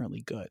that they're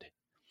inherently good.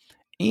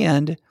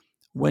 And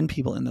when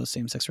people in those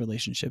same-sex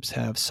relationships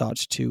have sought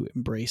to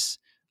embrace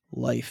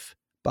life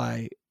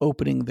by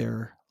opening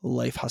their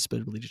life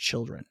hospitably to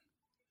children,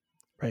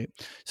 right?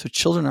 So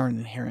children are an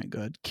inherent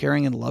good.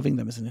 Caring and loving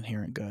them is an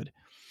inherent good.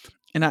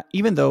 And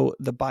even though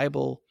the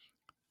Bible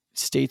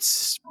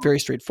states very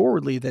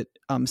straightforwardly that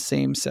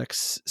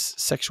same-sex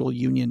sexual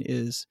union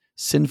is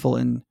sinful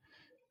and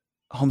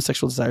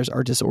homosexual desires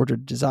are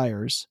disordered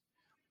desires,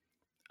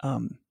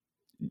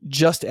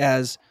 just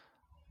as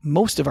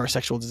most of our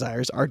sexual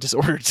desires are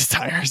disordered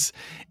desires.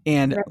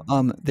 And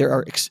there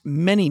are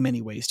many,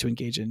 many ways to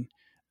engage in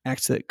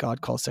acts that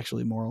God calls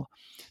sexually immoral.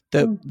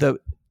 For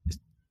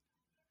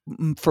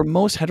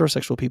most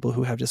heterosexual people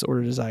who have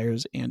disordered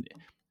desires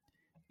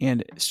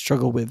and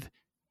struggle with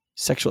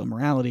sexual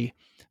immorality,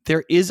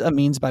 there is a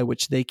means by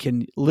which they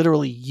can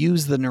literally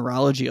use the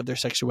neurology of their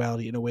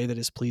sexuality in a way that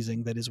is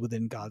pleasing, that is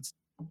within God's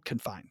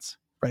confines,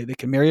 right? They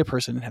can marry a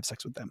person and have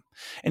sex with them.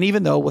 And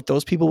even though what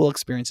those people will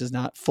experience is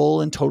not full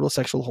and total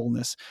sexual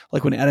wholeness,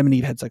 like when Adam and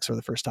Eve had sex for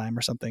the first time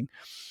or something,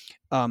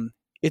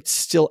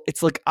 it's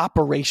like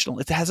operational.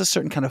 It has a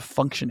certain kind of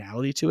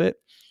functionality to it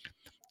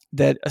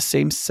that a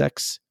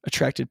same-sex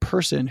attracted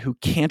person who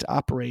can't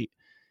operate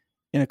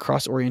in a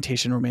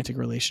cross-orientation romantic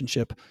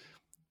relationship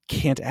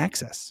can't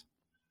access.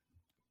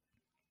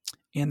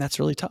 And that's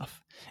really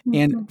tough.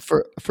 And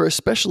for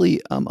especially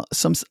a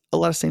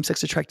lot of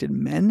same-sex attracted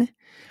men,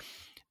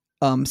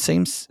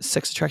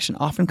 same-sex attraction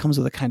often comes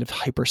with a kind of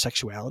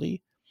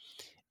hypersexuality.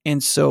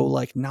 And so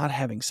like not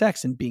having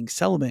sex and being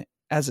celibate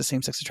as a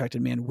same-sex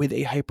attracted man with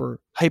a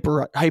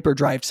hyper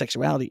drive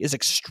sexuality is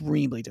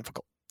extremely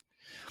difficult.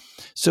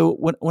 So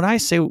when I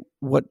say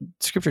what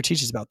Scripture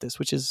teaches about this,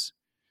 which is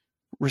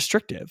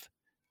restrictive,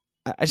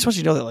 I just want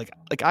you to know that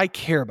like I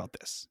care about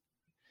this.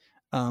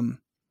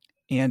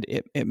 And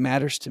it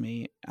matters to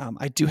me.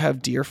 I do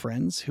have dear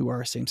friends who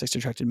are same-sex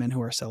attracted men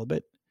who are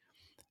celibate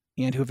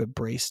and who have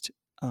embraced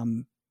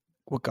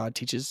what God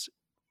teaches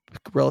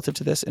relative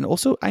to this. And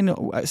also I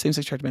know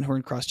same-sex attracted men who are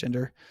in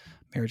cross-gender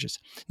marriages.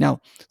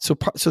 Now, so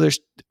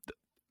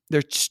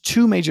there's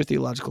two major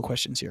theological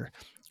questions here.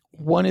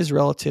 One is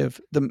relative.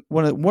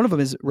 One of them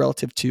is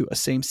relative to a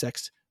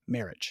same-sex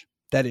marriage.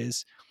 That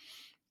is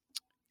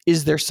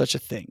there such a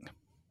thing?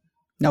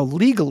 Now,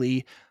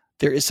 legally,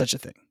 there is such a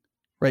thing.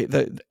 Right.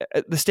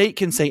 The state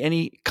can say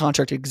any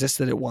contract exists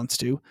that it wants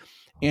to.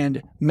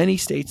 And many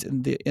states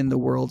in the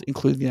world,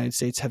 including the United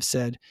States, have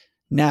said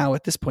now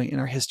at this point in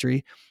our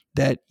history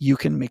that you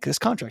can make this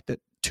contract, that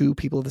two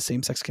people of the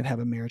same sex can have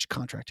a marriage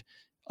contract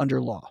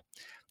under law.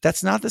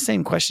 That's not the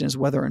same question as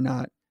whether or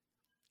not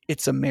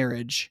it's a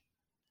marriage,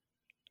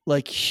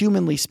 like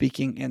humanly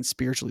speaking and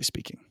spiritually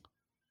speaking.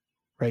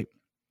 Right.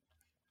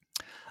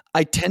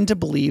 I tend to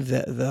believe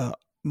that the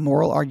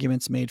moral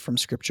arguments made from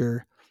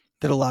Scripture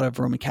that a lot of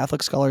Roman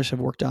Catholic scholars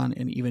have worked on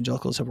and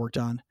evangelicals have worked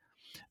on,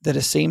 that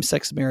a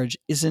same-sex marriage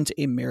isn't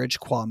a marriage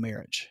qua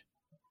marriage,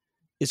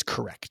 is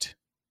correct.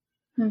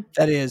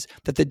 That is,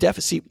 that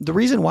the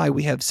reason why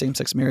we have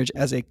same-sex marriage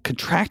as a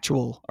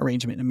contractual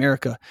arrangement in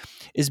America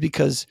is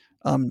because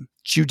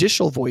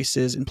judicial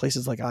voices in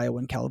places like Iowa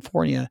and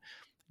California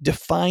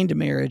defined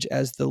marriage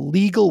as the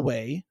legal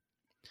way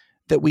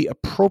that we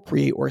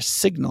appropriate or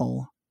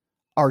signal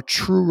our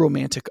true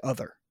romantic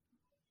other.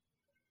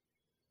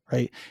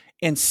 Right?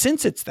 And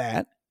since it's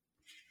that,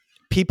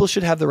 people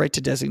should have the right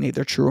to designate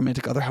their true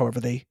romantic other however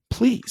they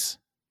please,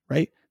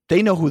 right?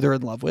 They know who they're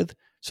in love with,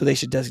 so they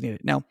should designate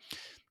it. Now,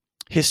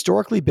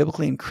 historically,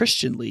 biblically, and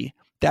Christianly,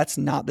 that's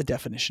not the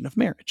definition of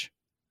marriage,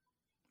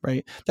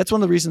 right? That's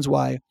one of the reasons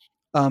why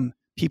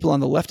people on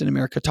the left in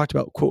America talked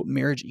about, quote,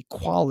 marriage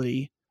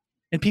equality,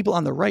 and people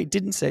on the right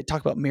didn't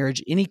talk about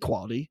marriage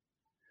inequality.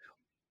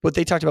 What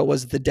they talked about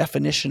was the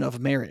definition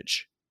of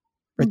marriage,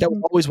 right? That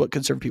was always what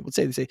conservative people would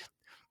say. They say,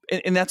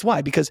 and that's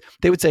why, because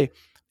they would say,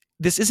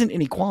 this isn't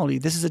inequality.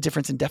 This is a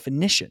difference in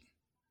definition,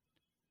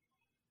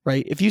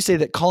 right? If you say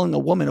that calling a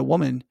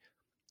woman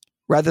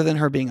rather than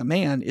her being a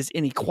man is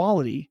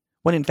inequality,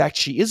 when in fact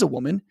she is a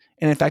woman,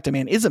 and in fact a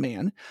man is a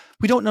man,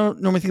 we don't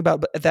normally think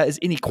about that as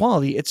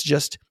inequality. It's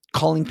just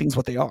calling things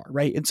what they are,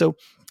 right? And so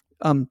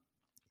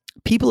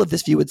people of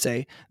this view would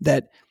say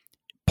that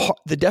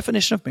the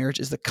definition of marriage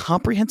is the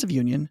comprehensive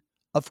union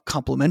of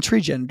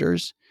complementary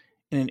genders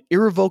in an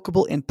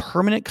irrevocable and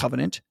permanent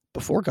covenant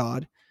before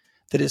God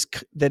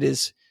that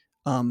is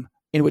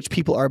in which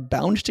people are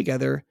bound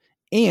together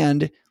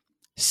and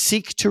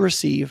seek to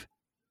receive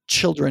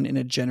children in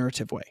a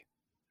generative way.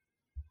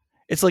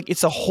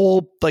 It's a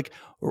whole like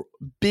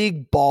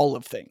big ball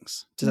of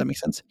things. Does that make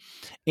sense?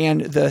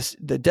 And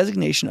the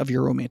designation of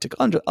your romantic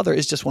other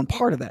is just one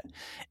part of that.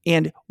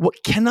 And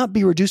what cannot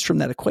be reduced from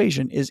that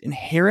equation is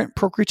inherent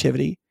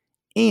procreativity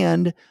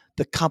and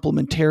the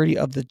complementarity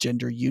of the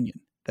gender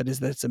union. That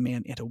is, that it's a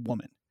man and a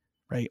woman,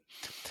 right?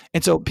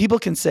 And so people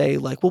can say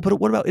like, well, but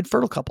what about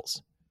infertile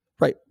couples,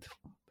 right?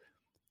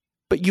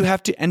 but you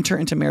have to enter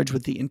into marriage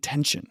with the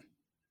intention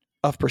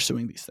of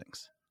pursuing these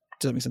things.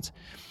 Does that make sense?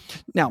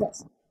 Now,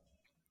 Yes.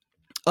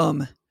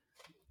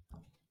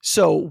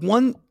 So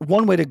one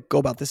way to go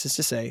about this is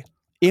to say,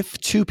 if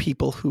two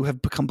people who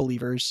have become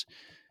believers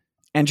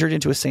entered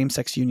into a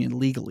same-sex union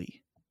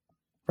legally,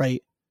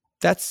 right?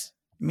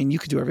 You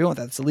could do whatever you want.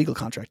 That's a legal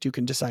contract. You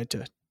can decide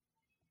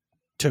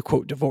to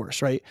quote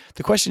divorce, right?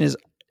 The question is,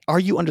 are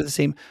you under the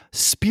same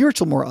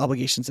spiritual moral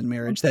obligations in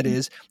marriage? That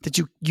is, that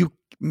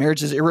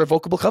marriage is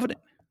irrevocable covenant,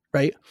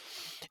 right?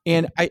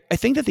 And I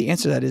think that the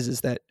answer to that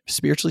is that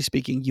spiritually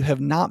speaking, you have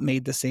not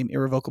made the same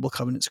irrevocable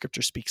covenant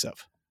Scripture speaks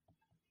of.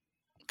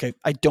 Okay,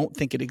 I don't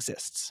think it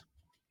exists.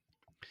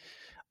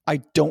 I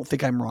don't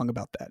think I'm wrong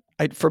about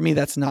that. For me,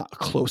 that's not a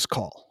close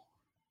call,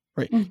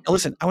 right? Now,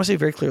 listen, I want to say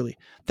very clearly,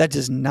 that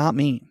does not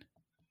mean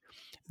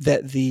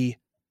that the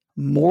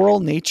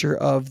moral nature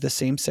of the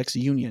same-sex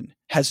union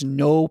has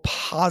no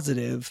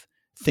positive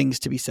things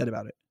to be said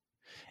about it.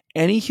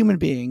 Any human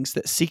beings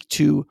that seek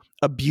to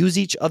abuse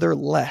each other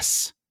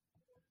less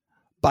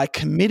by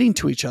committing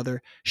to each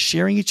other,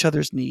 sharing each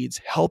other's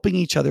needs, helping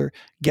each other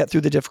get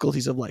through the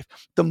difficulties of life,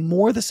 the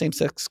more the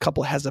same-sex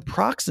couple has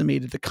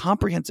approximated the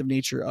comprehensive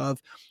nature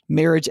of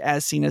marriage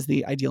as seen as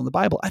the ideal in the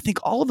Bible, I think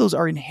all of those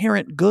are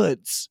inherent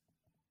goods,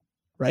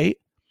 right?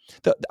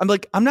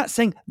 I'm not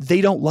saying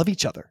they don't love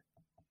each other.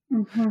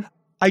 Mm-hmm.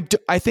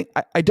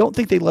 I don't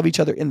think they love each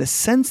other in the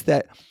sense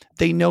that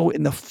they know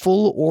in the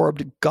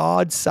full-orbed,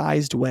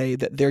 God-sized way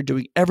that they're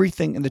doing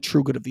everything in the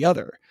true good of the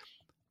other,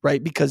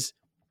 right? Because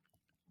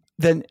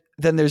then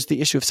there's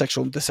the issue of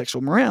the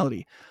sexual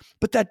morality.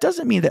 But that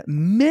doesn't mean that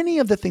many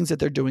of the things that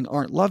they're doing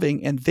aren't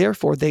loving, and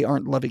therefore they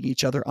aren't loving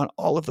each other on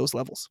all of those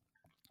levels.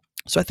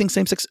 So I think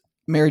same-sex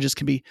marriages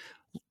can be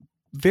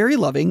very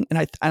loving,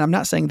 and I'm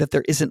not saying that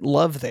there isn't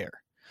love there.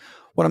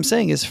 What I'm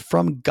saying is,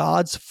 from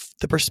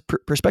the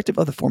perspective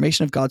of the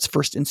formation of God's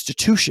first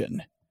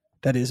institution,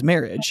 that is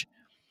marriage,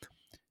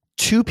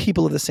 two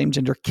people of the same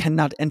gender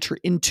cannot enter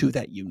into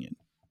that union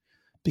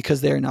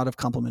because they are not of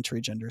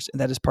complementary genders. And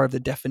that is part of the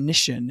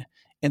definition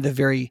and the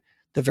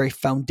very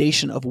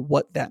foundation of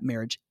what that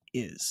marriage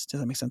is. Does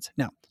that make sense?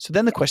 Now, so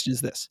then the question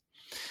is this.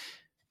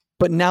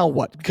 But now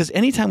what? Because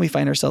anytime we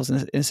find ourselves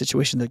in a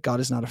situation that God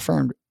has not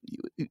affirmed,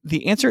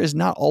 the answer is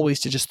not always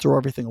to just throw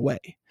everything away.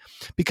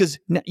 Because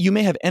you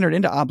may have entered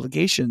into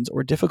obligations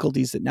or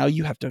difficulties that now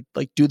you have to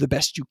do the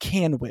best you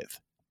can with.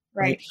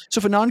 Right. So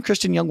if a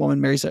non-Christian young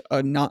woman marries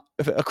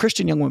if a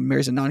Christian young woman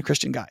marries a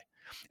non-Christian guy,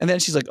 and then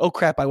she's like, "Oh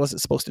crap, I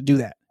wasn't supposed to do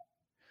that."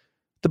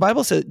 The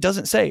Bible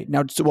doesn't say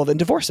now, well then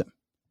divorce him.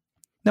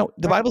 No,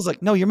 the Bible's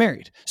like, no, you're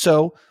married.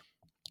 So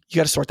you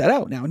got to sort that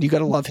out now, and you got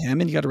to love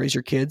him, and you got to raise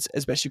your kids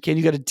as best you can.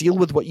 You got to deal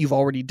with what you've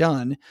already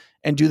done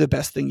and do the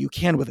best thing you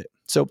can with it.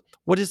 So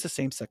what does the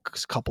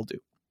same-sex couple do?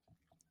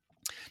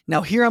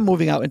 Now here I'm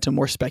moving out into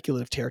more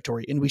speculative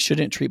territory, and we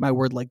shouldn't treat my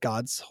word like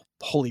God's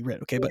holy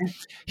writ. Okay. But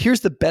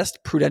here's the best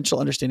prudential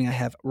understanding I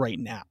have right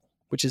now,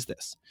 which is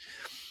this.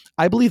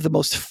 I believe the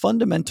most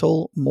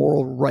fundamental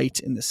moral right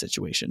in this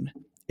situation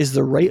is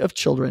the right of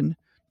children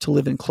to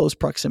live in close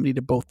proximity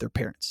to both their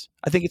parents.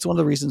 I think it's one of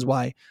the reasons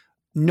why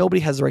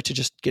nobody has the right to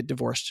just get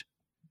divorced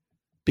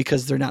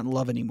because they're not in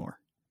love anymore,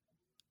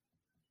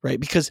 right?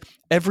 Because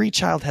every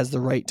child has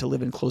the right to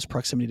live in close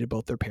proximity to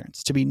both their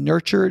parents, to be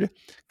nurtured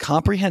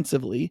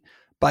comprehensively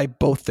by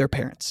both their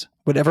parents,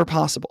 whatever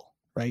possible,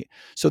 right?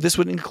 So this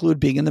would include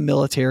being in the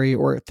military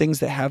or things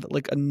that have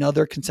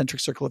another concentric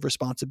circle of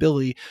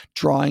responsibility,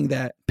 drawing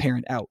that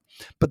parent out.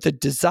 But the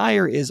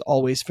desire is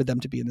always for them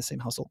to be in the same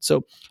household.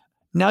 So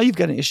now you've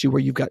got an issue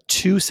where you've got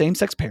two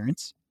same-sex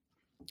parents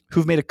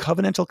who've made a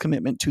covenantal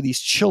commitment to these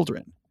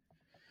children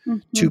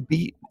to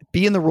be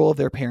in the role of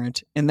their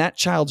parent. And that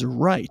child's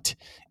right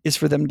is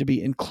for them to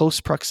be in close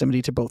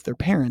proximity to both their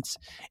parents.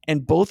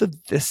 And both of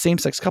the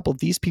same-sex couple,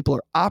 these people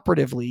are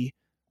operatively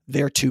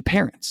their two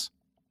parents.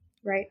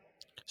 Right.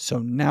 So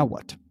now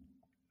what?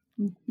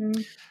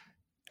 Mm-hmm.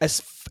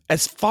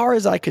 As far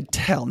as I could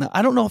tell, now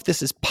I don't know if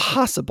this is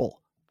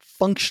possible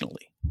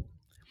functionally.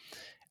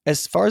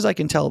 As far as I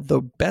can tell,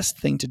 the best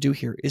thing to do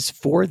here is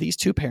for these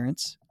two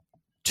parents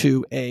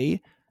to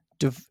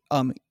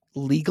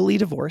legally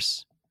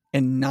divorce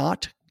and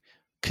not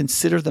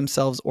consider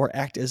themselves or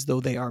act as though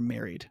they are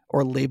married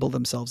or label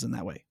themselves in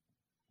that way.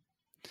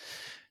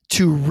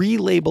 To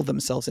relabel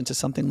themselves into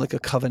something like a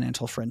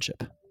covenantal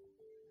friendship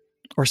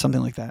or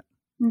something like that.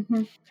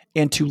 Mm-hmm.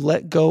 And to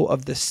let go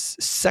of the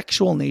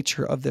sexual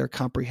nature of their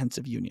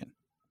comprehensive union.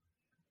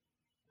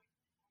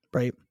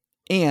 Right?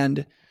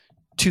 And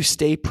to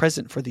stay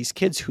present for these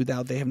kids who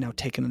they have now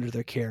taken under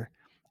their care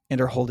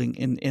and are holding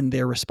in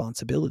their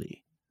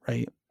responsibility.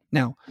 Right?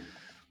 Now,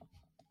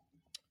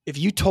 if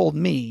you told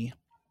me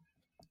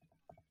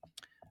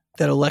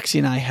that Alexi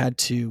and I had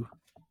to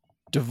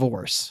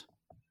divorce,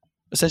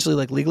 essentially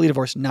legally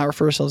divorce, not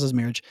refer ourselves as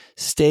marriage,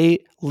 stay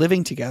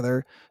living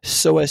together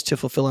so as to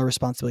fulfill our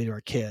responsibility to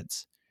our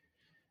kids,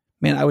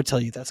 man, I would tell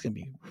you that's going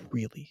to be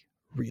really,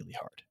 really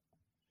hard.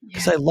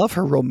 Because I love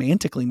her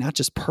romantically, not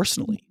just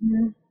personally.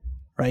 Mm-hmm.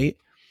 Right?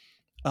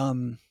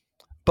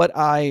 But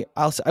I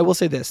will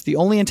say this: the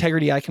only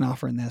integrity I can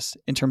offer in this,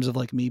 in terms of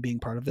like me being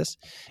part of this,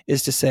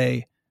 is to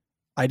say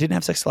I didn't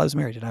have sex till I was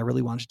married, and I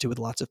really wanted to with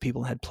lots of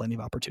people and had plenty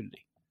of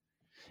opportunity.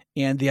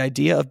 And the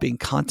idea of being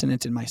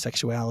continent in my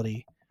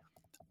sexuality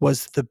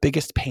was the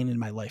biggest pain in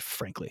my life,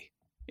 frankly,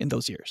 in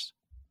those years.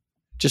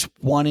 Just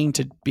wanting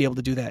to be able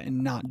to do that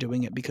and not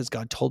doing it because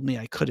God told me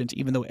I couldn't,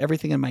 even though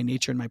everything in my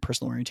nature and my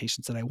personal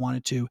orientation said I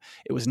wanted to.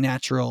 It was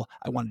natural.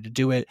 I wanted to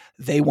do it.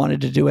 They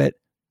wanted to do it,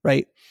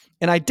 right?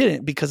 And I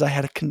didn't because I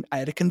had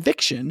a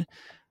conviction,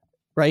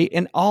 right?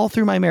 And all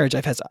through my marriage,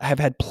 I've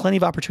had plenty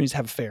of opportunities to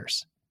have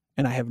affairs,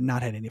 and I have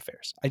not had any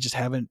affairs. I just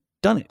haven't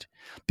done it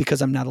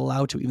because I'm not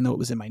allowed to, even though it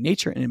was in my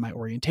nature and in my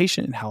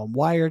orientation and how I'm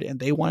wired,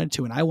 and they wanted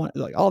to, and I wanted,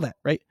 like all that,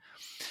 right?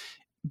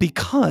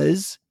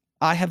 Because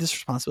I have this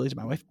responsibility to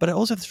my wife, but I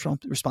also have this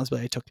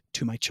responsibility I took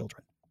to my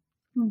children.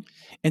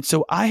 And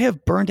so I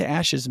have burned to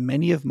ashes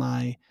many of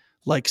my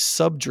like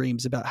sub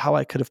dreams about how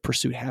I could have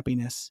pursued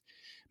happiness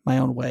my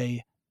own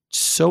way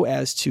so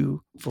as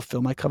to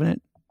fulfill my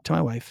covenant to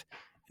my wife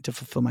and to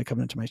fulfill my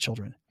covenant to my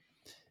children.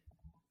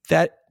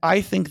 That I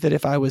think that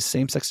if I was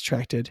same-sex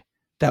attracted,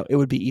 that it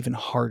would be even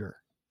harder.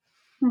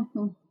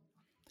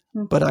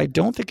 But I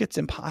don't think it's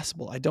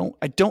impossible. I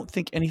don't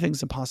think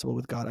anything's impossible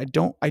with God.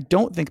 I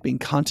don't think being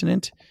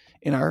continent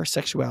in our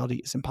sexuality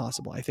is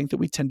impossible. I think that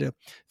we tend to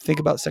think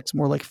about sex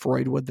more like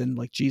Freud would than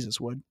like Jesus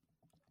would.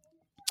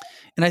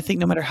 And I think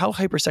no matter how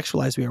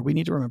hypersexualized we are, we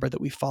need to remember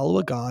that we follow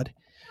a God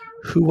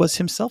who was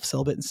himself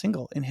celibate and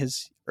single in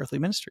his earthly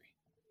ministry.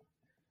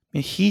 I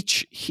mean,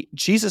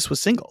 Jesus was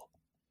single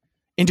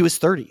into his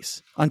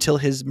 30s until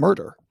his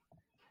murder.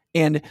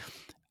 And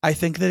I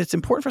think that it's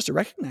important for us to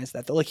recognize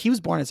that, like, he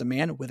was born as a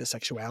man with a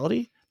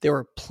sexuality. There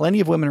were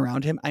plenty of women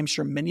around him. I'm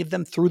sure many of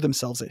them threw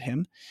themselves at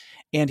him,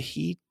 and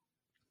he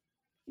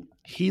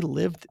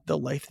lived the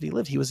life that he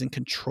lived. He was in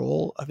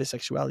control of his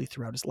sexuality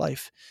throughout his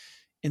life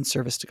in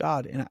service to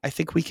God. And I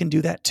think we can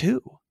do that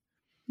too.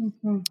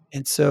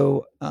 And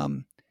so,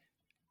 I'm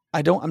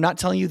not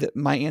telling you that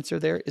my answer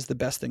there is the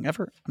best thing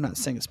ever. I'm not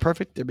saying it's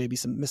perfect. There may be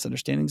some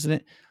misunderstandings in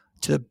it.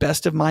 To the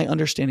best of my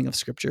understanding of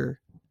scripture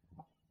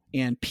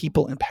and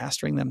people and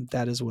pastoring them,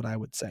 that is what I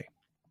would say.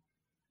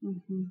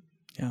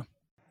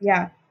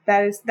 Yeah.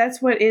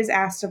 That's what is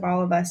asked of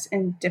all of us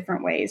in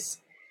different ways.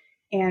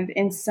 And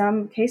in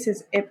some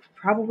cases, it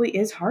probably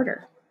is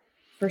harder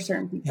for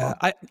certain people.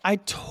 Yeah,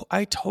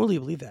 I totally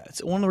believe that.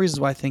 It's one of the reasons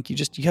why I think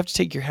you have to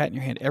take your hat in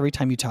your hand every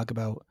time you talk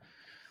about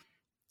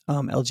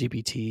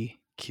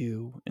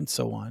LGBTQ and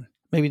so on.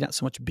 Maybe not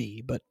so much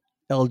B, but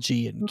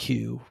LG and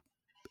Q,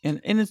 and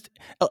it's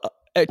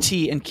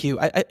T and Q.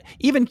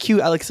 Even Q.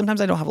 Like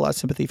sometimes I don't have a lot of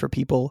sympathy for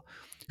people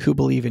who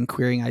believe in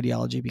queering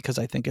ideology because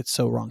I think it's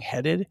so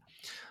wrongheaded.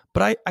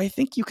 But I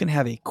think you can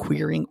have a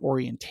queering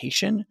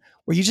orientation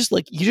where you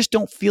just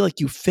don't feel like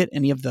you fit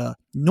any of the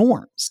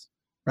norms,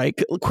 right?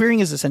 Queering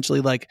is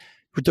essentially like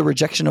the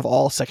rejection of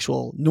all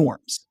sexual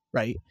norms,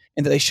 right?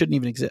 And that they shouldn't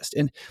even exist.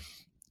 And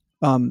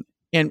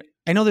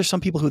I know there's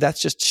some people who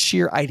that's just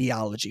sheer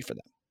ideology for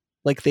them.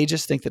 Like they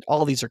just think that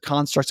all these are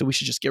constructs and we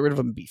should just get rid of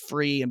them and be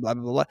free and blah,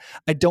 blah, blah, blah.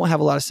 I don't have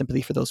a lot of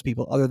sympathy for those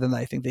people other than that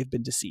I think they've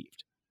been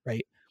deceived,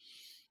 right?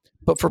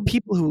 But for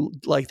people who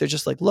like, they're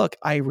just like, look,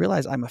 I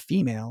realize I'm a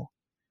female,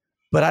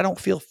 but I don't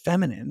feel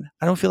feminine.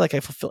 I don't feel like I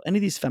fulfill any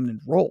of these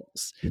feminine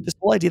roles. This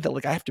whole idea that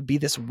like I have to be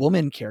this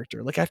woman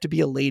character, like I have to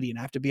be a lady and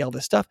I have to be all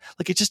this stuff.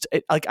 Like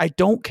like I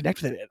don't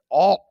connect with it at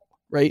all,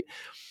 right?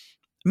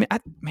 I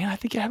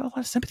think you have a lot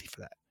of sympathy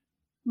for that,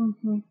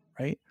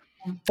 right?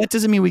 That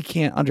doesn't mean we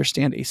can't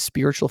understand a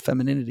spiritual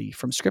femininity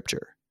from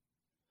scripture.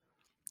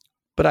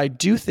 But I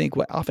do think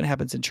what often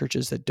happens in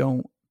churches that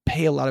don't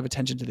pay a lot of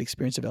attention to the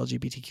experience of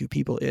LGBTQ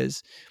people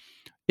is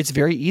it's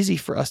very easy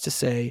for us to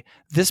say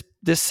this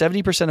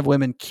 70% of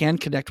women can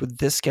connect with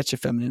this sketch of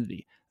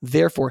femininity.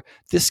 Therefore,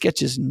 this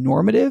sketch is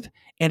normative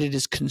and it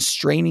is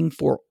constraining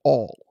for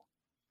all.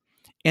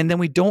 And then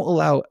we don't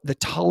allow the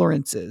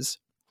tolerances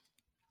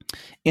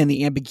and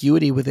the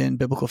ambiguity within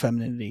biblical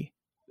femininity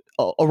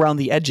around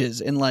the edges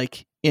and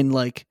in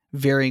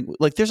varying,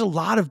 like there's a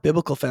lot of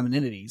biblical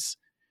femininities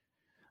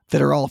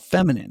that are all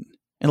feminine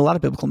and a lot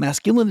of biblical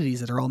masculinities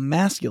that are all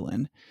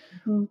masculine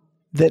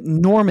that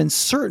norm in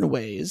certain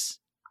ways,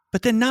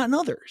 but then not in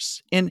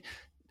others. And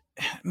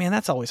man,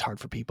 that's always hard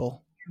for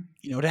people,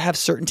 to have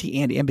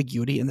certainty and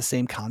ambiguity in the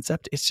same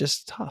concept. It's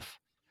just tough.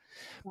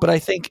 But I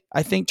think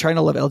trying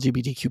to love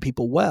LGBTQ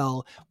people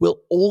well will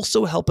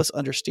also help us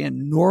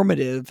understand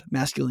normative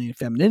masculinity and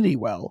femininity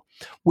well,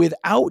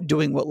 without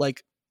doing what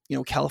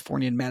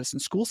California and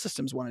Madison school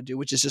systems want to do,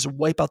 which is just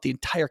wipe out the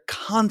entire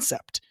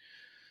concept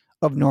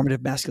of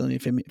normative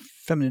masculinity and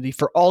femininity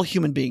for all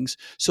human beings,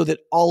 so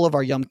that all of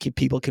our young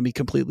people can be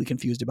completely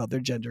confused about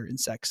their gender and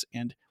sex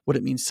and what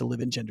it means to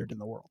live engendered in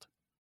the world.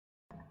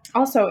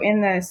 Also,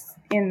 in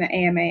the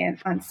AMA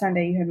on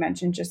Sunday, you had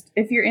mentioned just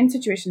if you're in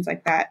situations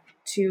like that,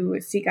 to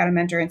seek out a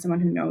mentor and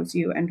someone who knows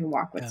you and to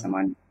walk with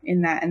someone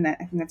in that. And that,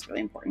 I think that's really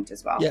important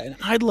as well. Yeah. And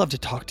I'd love to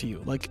talk to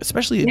you,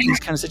 especially in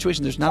these kind of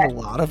situations. There's not a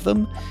lot of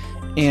them.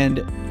 And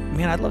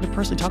man, I'd love to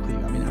personally talk with you.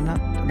 I mean, I'm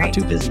not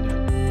too busy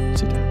to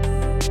sit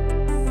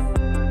down.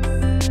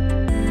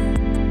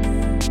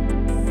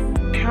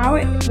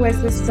 Was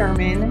the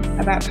sermon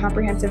about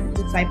comprehensive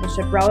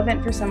discipleship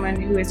relevant for someone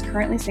who is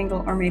currently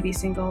single or may be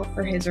single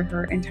for his or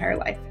her entire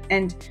life?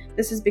 And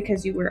this is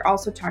because you were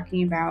also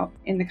talking about,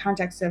 in the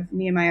context of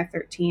Nehemiah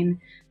 13,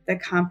 the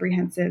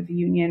comprehensive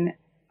union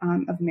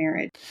of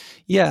marriage.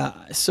 Yeah.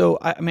 So,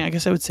 I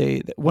guess I would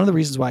say that one of the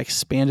reasons why I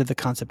expanded the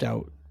concept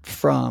out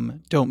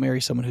from don't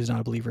marry someone who's not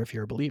a believer if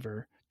you're a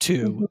believer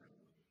to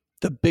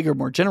the bigger,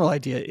 more general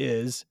idea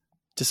is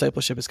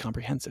discipleship is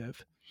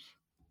comprehensive,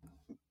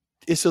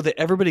 is so that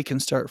everybody can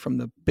start from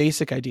the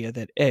basic idea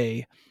that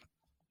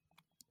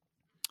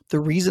the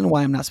reason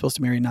why I'm not supposed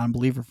to marry a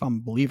non-believer if I'm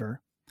a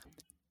believer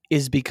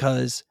is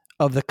because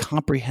of the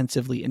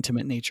comprehensively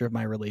intimate nature of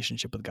my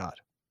relationship with God.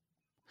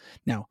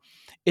 Now,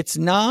 it's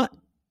not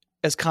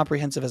as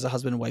comprehensive as a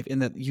husband and wife in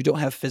that you don't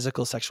have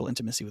physical sexual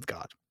intimacy with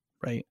God,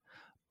 right?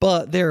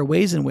 But there are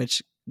ways in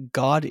which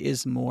God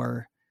is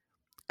more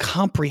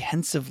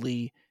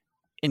comprehensively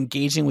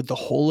engaging with the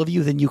whole of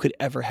you than you could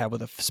ever have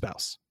with a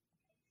spouse.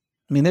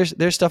 I mean,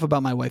 there's stuff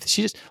about my wife.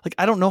 She just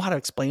I don't know how to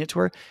explain it to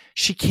her.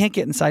 She can't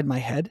get inside my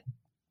head.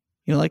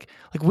 Like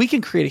we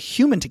can create a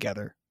human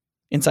together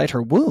inside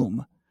her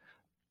womb,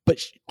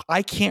 but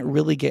I can't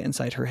really get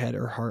inside her head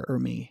or heart or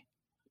me,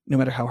 no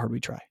matter how hard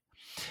we try.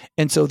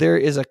 And so there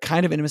is a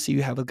kind of intimacy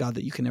you have with God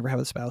that you can never have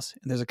with a spouse.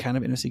 And there's a kind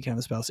of intimacy you can have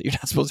with a spouse that you're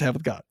not supposed to have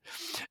with God.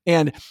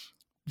 And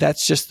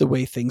that's just the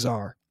way things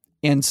are.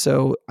 And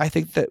so I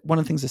think that one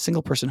of the things a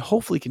single person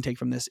hopefully can take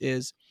from this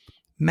is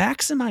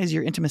maximize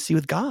your intimacy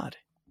with God.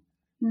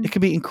 It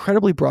can be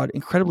incredibly broad,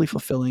 incredibly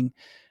fulfilling,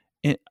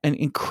 and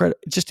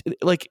just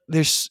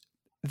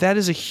that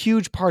is a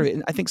huge part of it.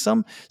 And I think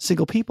some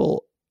single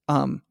people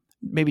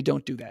maybe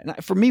don't do that.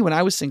 And for me, when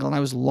I was single and I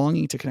was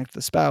longing to connect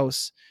with a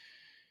spouse,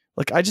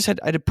 I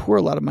had to pour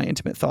a lot of my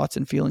intimate thoughts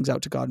and feelings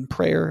out to God in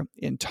prayer,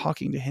 in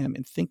talking to him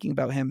and thinking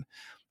about him,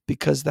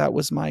 because that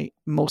was my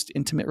most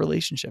intimate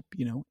relationship,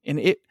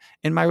 and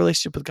my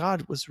relationship with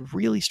God was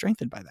really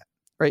strengthened by that.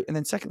 Right. And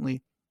then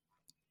secondly,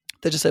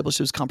 the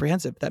discipleship is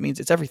comprehensive. That means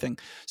it's everything.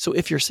 So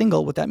if you're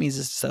single, what that means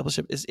is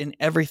discipleship is in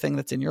everything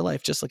that's in your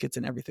life, just like it's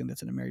in everything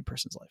that's in a married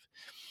person's life.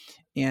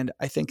 And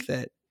I think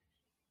that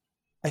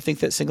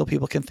single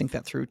people can think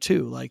that through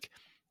too.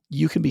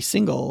 You can be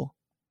single.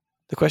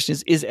 The question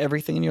is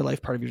everything in your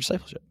life part of your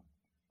discipleship?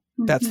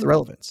 Mm-hmm. That's the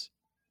relevance.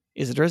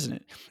 Is it or isn't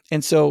it?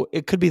 And so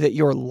it could be that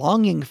your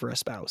longing for a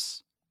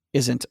spouse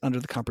isn't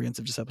under the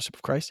comprehensive discipleship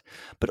of Christ,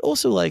 but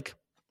also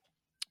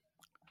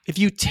if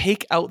you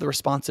take out the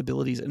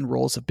responsibilities and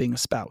roles of being a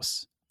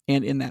spouse,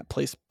 and in that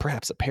place,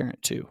 perhaps a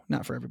parent too,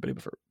 not for everybody,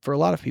 but for a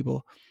lot of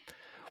people,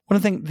 one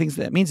of the things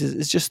that means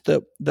is just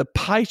the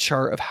pie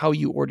chart of how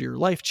you order your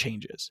life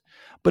changes.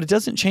 But it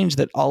doesn't change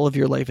that all of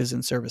your life is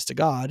in service to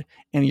God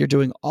and you're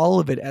doing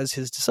all of it as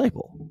his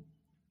disciple.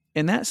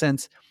 In that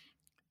sense,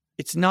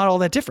 it's not all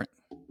that different.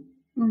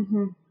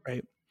 Mm-hmm.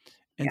 Right.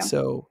 And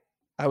so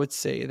I would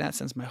say in that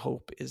sense, my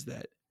hope is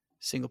that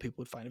single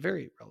people would find it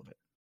very relevant.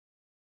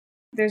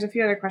 There's a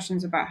few other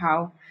questions about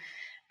how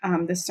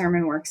the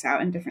sermon works out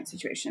in different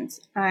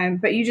situations.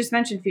 But you just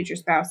mentioned future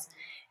spouse.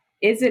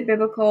 Is it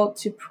biblical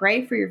to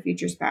pray for your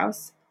future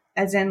spouse,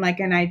 as in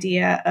an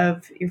idea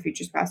of your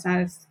future spouse, not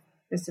a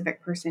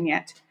specific person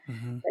yet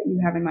that you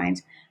have in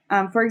mind?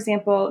 For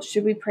example,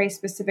 should we pray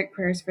specific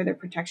prayers for their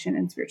protection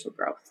and spiritual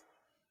growth?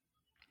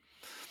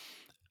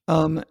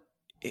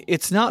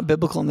 It's not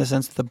biblical in the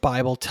sense that the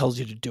Bible tells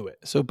you to do it.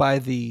 So by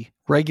the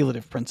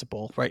regulative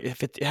principle, right,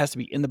 if it has to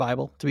be in the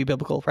Bible to be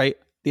biblical, right,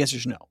 the answer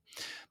is no.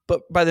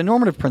 But by the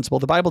normative principle,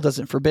 the Bible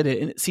doesn't forbid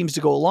it, and it seems to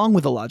go along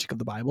with the logic of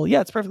the Bible.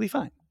 Yeah, it's perfectly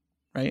fine,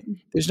 right?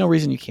 There's no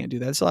reason you can't do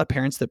that. There's a lot of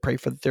parents that pray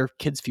for their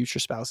kids' future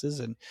spouses,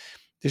 and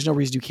there's no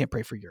reason you can't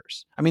pray for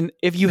yours. I mean,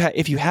 if you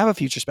have a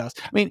future spouse,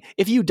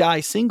 if you die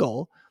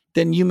single,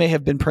 then you may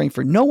have been praying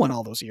for no one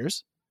all those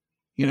years,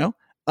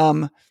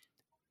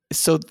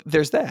 so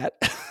there's that.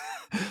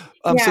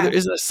 So there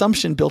is an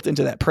assumption built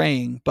into that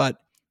praying, but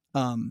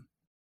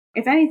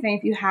if anything,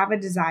 if you have a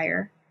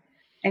desire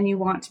and you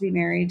want to be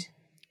married,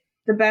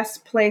 the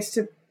best place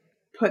to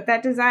put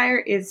that desire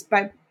is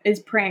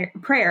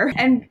prayer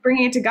and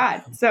bringing it to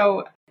God.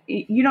 So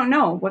you don't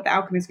know what the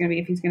outcome is going to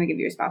be, if he's going to give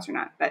you a spouse or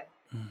not, but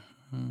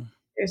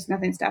there's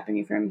nothing stopping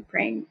you from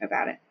praying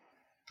about it.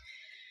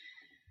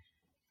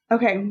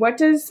 Okay, what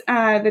does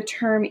the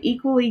term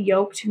equally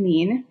yoked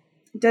mean?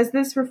 Does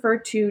this refer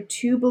to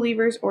two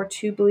believers or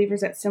two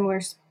believers at similar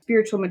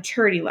spiritual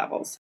maturity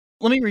levels?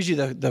 Let me read you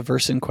the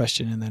verse in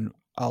question, and then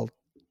I'll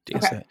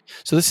answer that.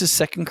 So this is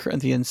 2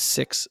 Corinthians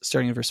 6,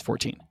 starting in verse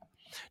 14.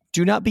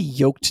 Do not be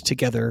yoked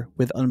together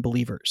with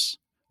unbelievers.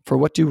 For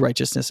what do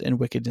righteousness and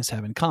wickedness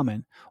have in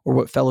common? Or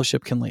what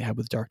fellowship can light have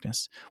with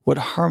darkness? What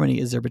harmony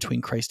is there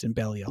between Christ and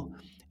Belial?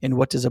 And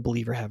what does a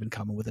believer have in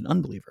common with an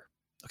unbeliever?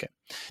 Okay.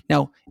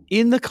 Now,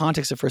 in the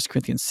context of 1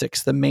 Corinthians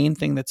 6, the main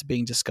thing that's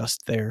being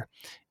discussed there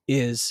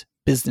is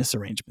business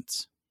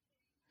arrangements.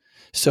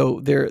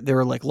 So there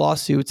are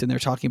lawsuits, and they're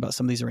talking about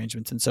some of these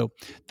arrangements. And so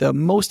the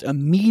most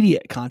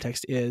immediate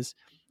context is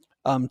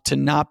to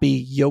not be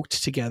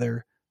yoked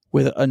together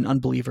with an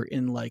unbeliever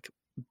in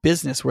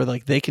business where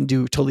like they can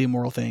do totally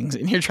immoral things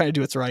and you're trying to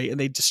do what's right and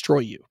they destroy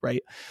you,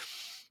 right?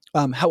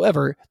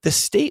 However, the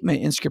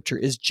statement in scripture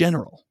is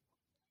general,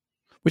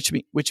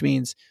 which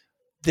means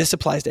this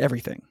applies to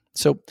everything.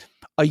 So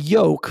a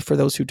yoke, for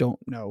those who don't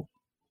know,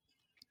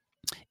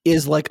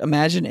 is like,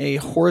 imagine a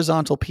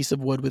horizontal piece of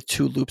wood with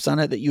two loops on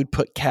it that you'd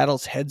put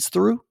cattle's heads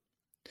through,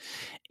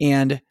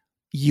 and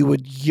you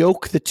would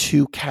yoke the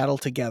two cattle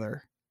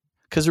together.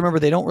 Because remember,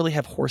 they don't really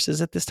have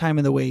horses at this time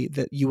in the way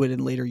that you would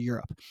in later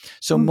Europe.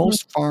 So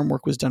most farm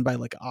work was done by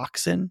like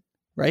oxen,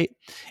 right?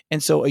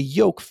 And so a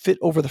yoke fit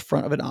over the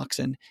front of an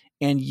oxen,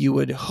 and you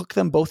would hook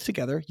them both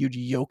together. You'd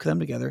yoke them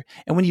together.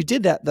 And when you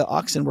did that, the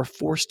oxen were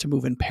forced to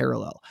move in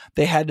parallel.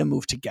 They had to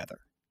move together.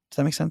 Does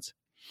that make sense?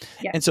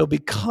 Yeah. And so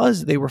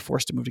because they were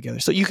forced to move together,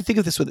 so you can think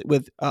of this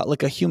with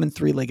like a human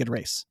three-legged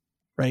race,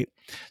 right?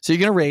 So you're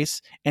going to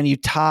race and you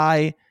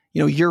tie,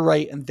 your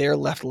right and their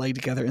left leg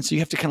together. And so you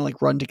have to kind of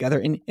like run together.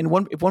 And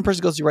if one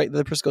person goes to your right, the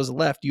other person goes to the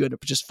left, you end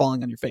up just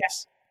falling on your face.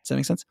 Yeah. Does that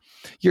make sense?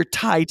 You're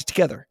tied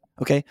together.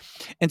 Okay.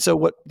 And so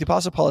what the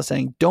Apostle Paul is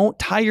saying, don't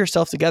tie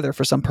yourself together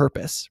for some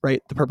purpose,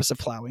 right? The purpose of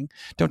plowing.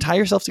 Don't tie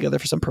yourself together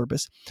for some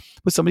purpose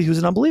with somebody who's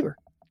an unbeliever,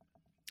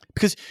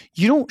 because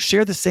you don't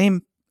share the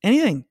same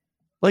anything.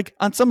 Like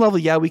on some level,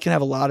 yeah, we can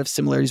have a lot of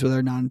similarities with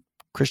our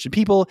non-Christian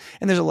people,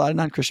 and there's a lot of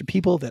non-Christian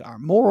people that are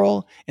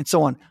moral and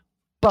so on.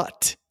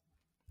 But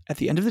at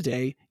the end of the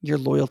day, your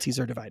loyalties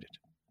are divided.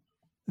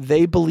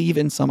 They believe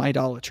in some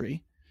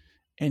idolatry,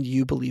 and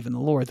you believe in the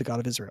Lord, the God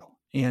of Israel.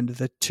 And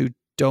the two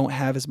don't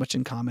have as much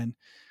in common,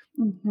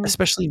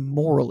 especially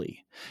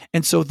morally.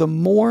 And so the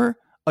more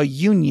a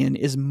union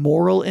is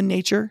moral in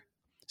nature,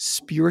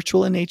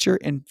 spiritual in nature,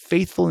 and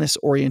faithfulness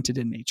oriented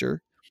in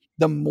nature,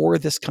 the more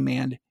this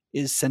command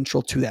is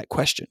central to that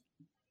question.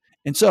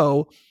 And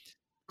so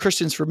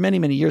Christians for many,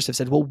 many years have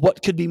said, well,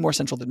 what could be more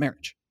central than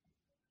marriage?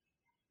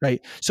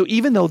 Right? So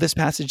even though this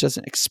passage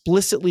doesn't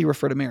explicitly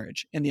refer to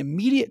marriage and the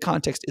immediate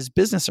context is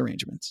business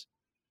arrangements,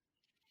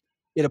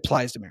 it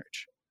applies to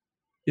marriage.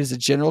 It is a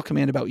general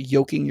command about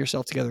yoking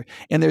yourself together.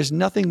 And there's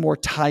nothing more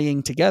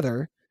tying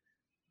together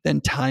than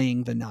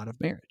tying the knot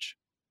of marriage.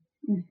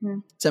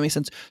 Does that make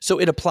sense? So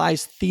it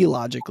applies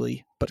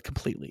theologically, but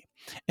completely.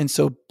 And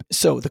so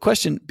the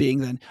question being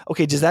then,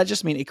 okay, does that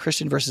just mean a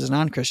Christian versus a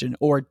non-Christian,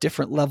 or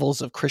different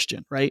levels of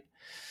Christian, right?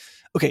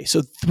 Okay,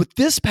 so what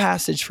this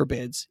passage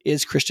forbids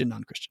is Christian,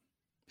 non-Christian.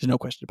 There's no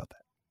question about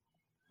that,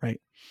 right?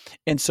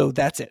 And so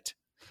that's it.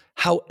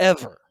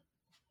 However,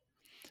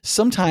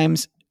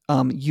 sometimes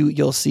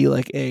you'll see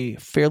like a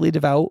fairly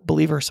devout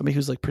believer, somebody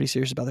who's like pretty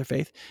serious about their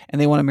faith, and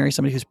they want to marry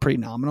somebody who's pretty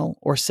nominal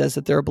or says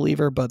that they're a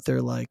believer, but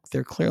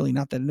they're clearly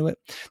not that into it.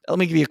 Let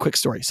me give you a quick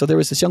story. So there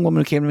was this young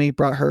woman who came to me,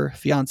 brought her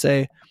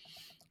fiance.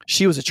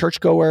 She was a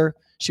churchgoer.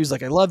 She was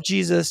like, I love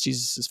Jesus.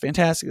 Jesus is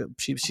fantastic.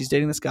 She's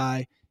dating this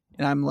guy.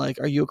 And I'm like,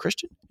 are you a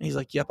Christian? And he's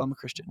like, yep, I'm a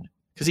Christian.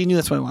 Because he knew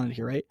that's what I wanted to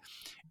hear, right?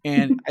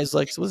 And I was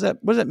like, so what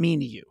does that mean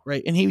to you,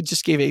 right? And he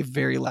just gave a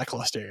very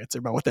lackluster answer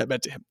about what that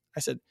meant to him. I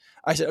said,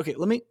 okay,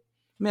 let me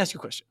ask you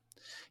a question.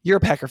 You're a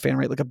Packer fan,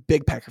 right? Like a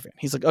big Packer fan.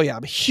 He's like, oh yeah,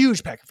 I'm a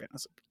huge Packer fan. I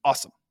was like,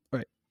 awesome. All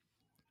right.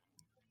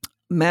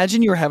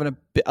 Imagine you were having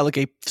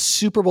a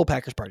Super Bowl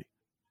Packers party.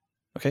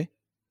 Okay.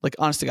 Like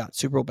honest to God,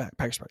 Super Bowl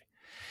Packers party.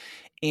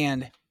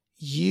 And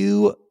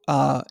you,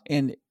 but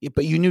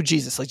you knew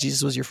Jesus, like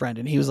Jesus was your friend.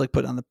 And he was like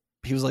talking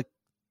to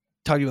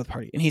you about the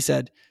party. And he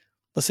said,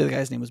 let's say the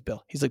guy's name was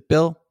Bill. He's like,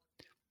 Bill,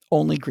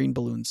 only green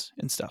balloons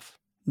and stuff.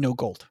 No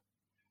gold.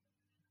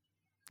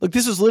 Like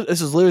this is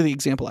literally the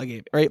example I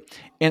gave, right?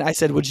 And I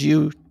said, would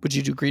you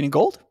do green and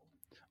gold,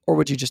 or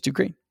would you just do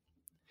green?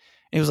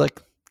 And he was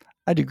like,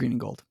 I do green and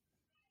gold.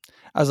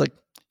 I was like,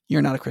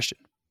 you're not a Christian.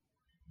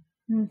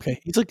 Okay.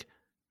 He's like,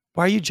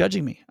 why are you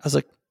judging me? I was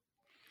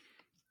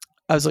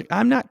like,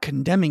 I'm not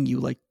condemning you,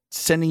 like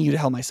sending you to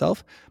hell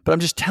myself, but I'm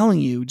just telling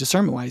you,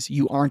 discernment wise,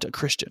 you aren't a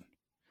Christian.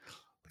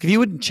 Like if you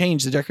wouldn't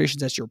change the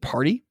decorations at your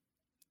party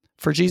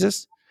for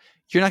Jesus,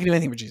 you're not gonna do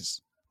anything for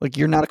Jesus. Like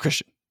you're not a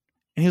Christian.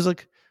 And he was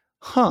like,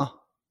 huh,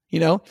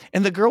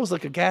 and the girl was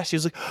like aghast. She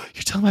was like, oh,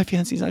 you're telling my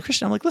fiance he's not a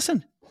Christian. I'm like,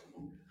 listen,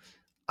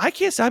 I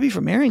can't stop you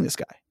from marrying this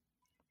guy,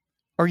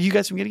 or you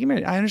guys from getting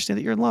married. I understand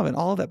that you're in love and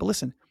all of that, but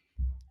listen,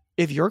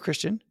 if you're a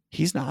Christian,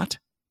 he's not,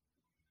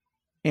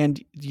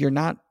 and you're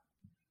not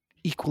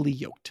equally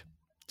yoked.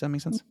 Does that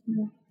make sense?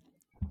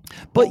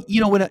 But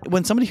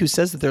when somebody who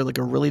says that they're like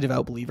a really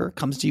devout believer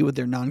comes to you with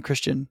their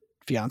non-Christian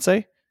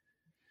fiance,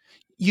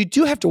 you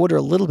do have to wonder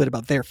a little bit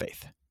about their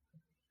faith,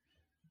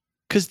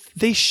 because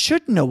they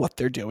should know what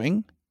they're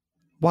doing.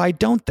 Why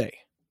don't they?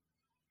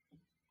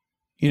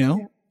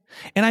 And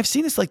I've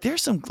seen this, like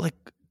there's some like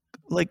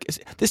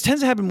this tends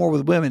to happen more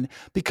with women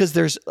because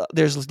there's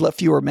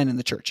fewer men in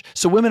the church.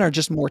 So women are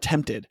just more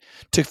tempted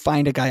to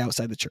find a guy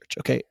outside the church.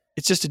 Okay.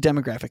 It's just a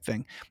demographic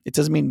thing. It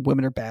doesn't mean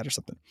women are bad or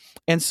something.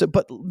 And so,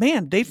 but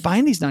man, they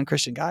find these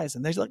non-Christian guys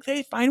and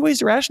they find ways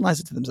to rationalize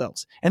it to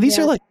themselves. And these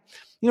are like,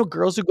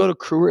 girls who go to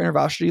Crew or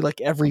InterVarsity like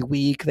every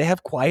week. They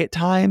have quiet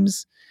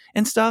times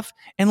and stuff.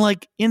 And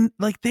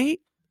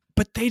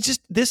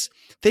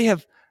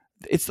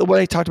it's what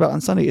I talked about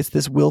on Sunday. It's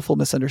this willful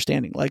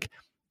misunderstanding. Like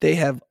they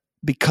have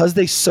because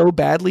they so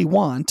badly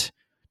want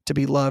to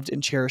be loved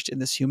and cherished in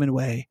this human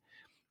way,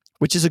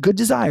 which is a good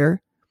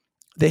desire,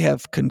 they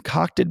have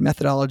concocted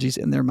methodologies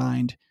in their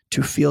mind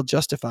to feel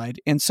justified.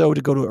 And so,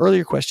 to go to an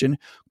earlier question,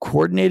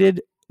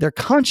 coordinated their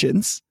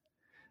conscience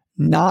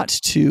not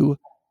to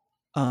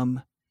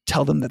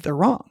tell them that they're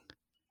wrong.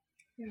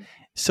 Yeah.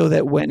 So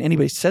that when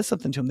anybody says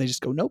something to them, they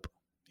just go, nope,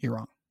 you're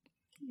wrong.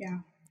 Yeah.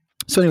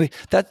 So anyway,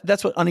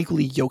 that's what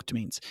unequally yoked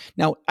means.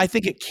 Now, I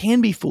think it can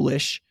be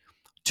foolish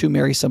to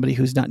marry somebody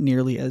who's not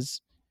nearly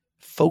as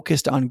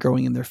focused on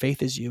growing in their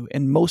faith as you.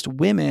 And most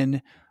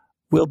women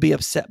will be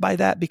upset by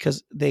that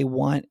because they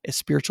want a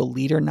spiritual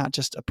leader, not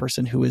just a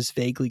person who is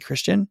vaguely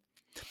Christian.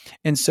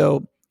 And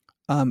so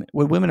when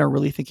women are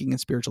really thinking in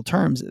spiritual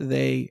terms,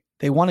 they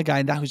want a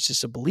guy not who's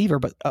just a believer,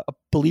 but a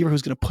believer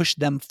who's going to push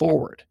them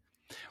forward,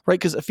 right?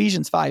 Because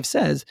Ephesians 5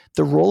 says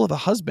the role of a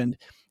husband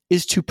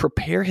is to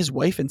prepare his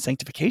wife in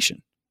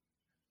sanctification.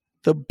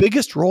 The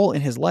biggest role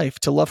in his life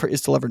to love her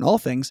is to love her in all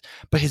things,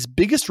 but his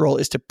biggest role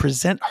is to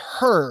present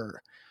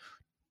her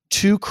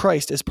to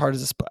Christ as part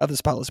of the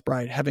spotless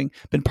bride, having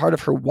been part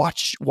of her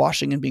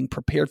washing and being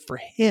prepared for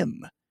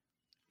him.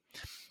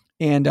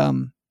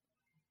 And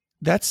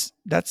that's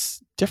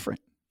different.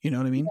 You know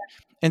what I mean?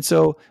 And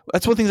so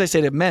that's one of the things I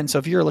say to men. So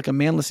if you're like a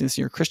man listening to this and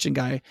you're a Christian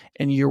guy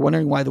and you're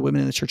wondering why the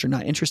women in the church are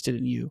not interested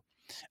in you,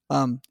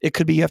 it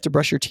could be you have to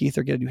brush your teeth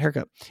or get a new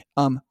haircut.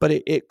 But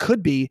it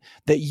could be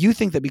that you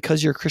think that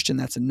because you're a Christian,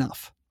 that's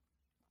enough.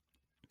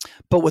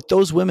 But what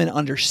those women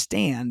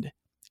understand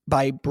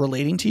by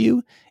relating to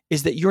you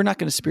is that you're not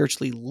going to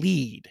spiritually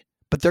lead,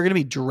 but they're going to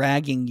be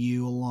dragging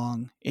you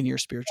along in your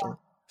spiritual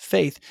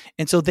faith.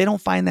 And so they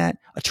don't find that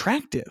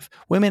attractive.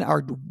 Women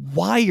are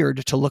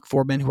wired to look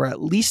for men who are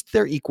at least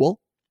their equal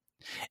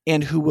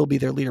and who will be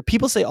their leader.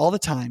 People say all the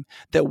time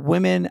that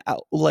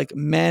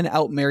men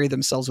outmarry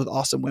themselves with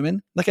awesome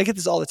women. Like I get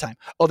this all the time.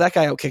 Oh, that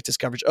guy outkicked his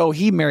coverage. Oh,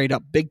 he married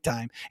up big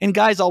time. And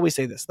guys always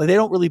say this. Like they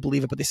don't really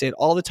believe it, but they say it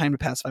all the time to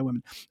pacify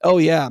women. Oh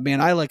yeah,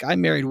 man, I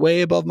married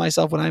way above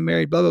myself when I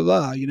married blah, blah,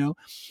 blah, you know?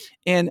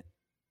 And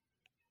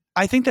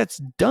I think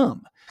that's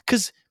dumb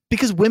because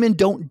women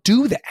don't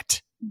do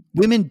that.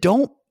 Women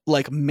don't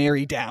like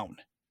marry down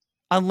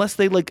unless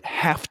they like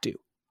have to.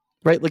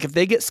 Right? Like if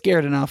they get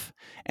scared enough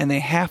and they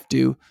have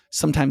to,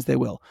 sometimes they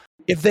will.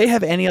 If they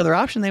have any other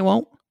option, they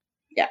won't.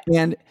 Yeah.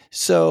 And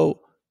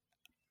so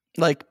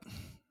like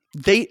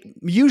they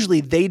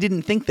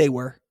didn't think they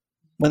were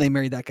when they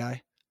married that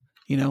guy,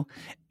 you know?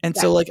 And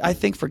so like, I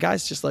think for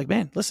guys, just like,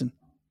 man, listen,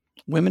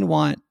 women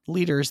want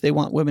leaders. They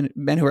want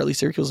men who are at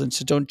least their equals. And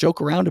so don't joke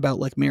around about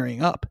like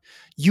marrying up.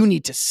 You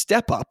need to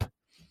step up.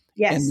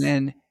 Yes. And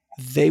then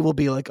they will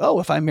be like,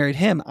 oh, if I married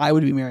him, I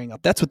would be marrying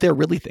up. That's what they're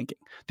really thinking.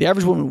 The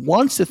average woman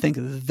wants to think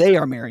that they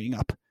are marrying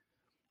up,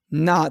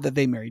 not that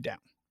they married down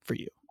for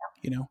you,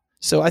 you know?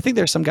 So I think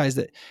there's some guys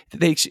that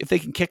if they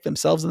can kick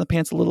themselves in the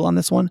pants a little on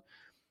this one,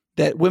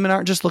 that women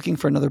aren't just looking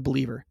for another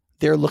believer.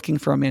 They're looking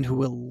for a man who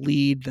will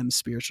lead them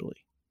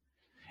spiritually.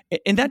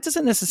 And that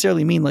doesn't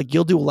necessarily mean like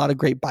you'll do a lot of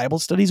great Bible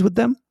studies with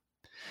them.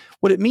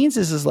 What it means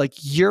is like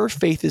your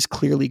faith is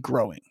clearly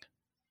growing.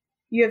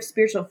 You have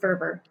spiritual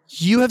fervor.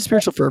 Yes.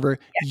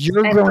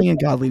 You're growing in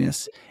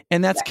godliness,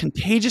 and that's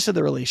contagious to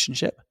the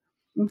relationship.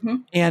 Mm-hmm.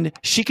 And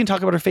she can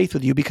talk about her faith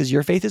with you because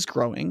your faith is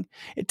growing.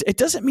 It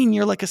doesn't mean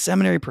you're like a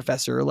seminary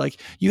professor or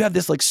like you have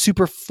this like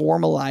super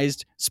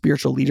formalized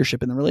spiritual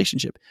leadership in the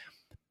relationship.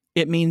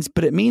 It means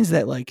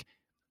that like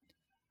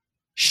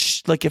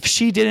if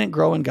she didn't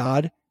grow in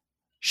God,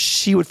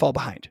 she would fall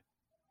behind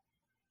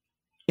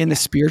in the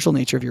spiritual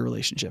nature of your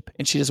relationship.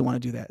 And she doesn't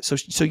want to do that.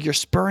 So you're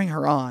spurring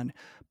her on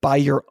by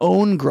your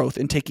own growth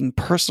and taking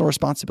personal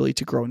responsibility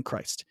to grow in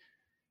Christ.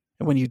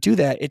 And when you do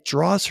that, it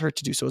draws her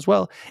to do so as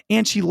well.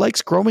 And she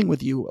likes growing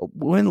with you.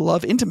 Women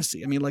love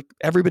intimacy. I mean, like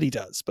everybody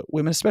does, but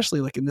women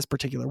especially like in this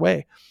particular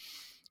way.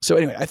 So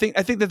anyway, I think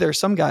that there are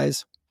some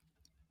guys,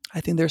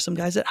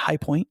 at High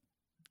Point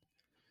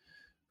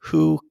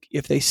who,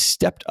 if they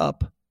stepped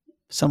up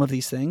some of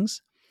these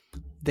things,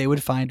 they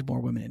would find more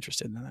women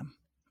interested in them,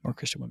 more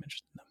Christian women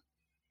interested in them.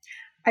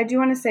 I do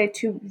want to say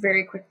two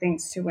very quick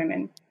things to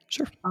women.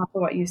 Sure. Off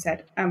of what you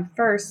said.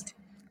 First,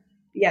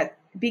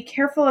 be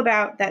careful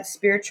about that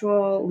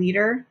spiritual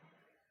leader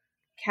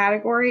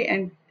category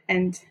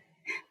and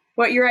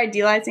what you're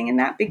idealizing in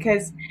that,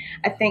 because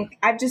I think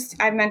I've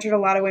mentored a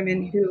lot of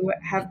women who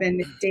have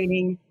been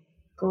dating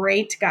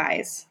great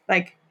guys,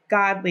 like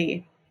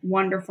godly,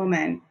 wonderful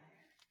men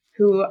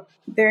who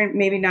they're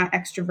maybe not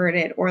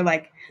extroverted or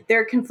like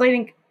they're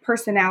conflating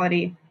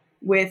personality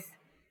with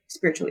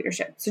spiritual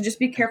leadership. So just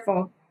be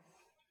careful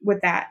with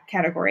that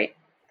category.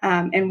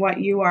 And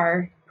what you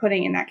are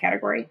putting in that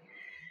category.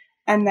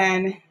 And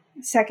then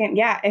second,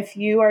 if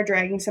you are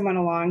dragging someone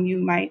along, you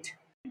might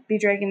be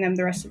dragging them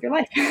the rest of your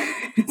life.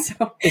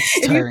 So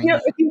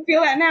if you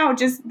feel that now,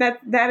 just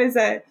that is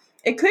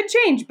it could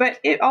change, but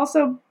it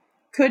also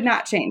could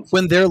not change.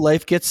 When their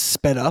life gets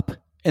sped up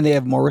and they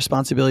have more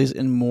responsibilities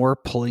and more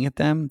pulling at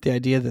them, the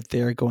idea that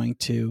they're going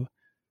to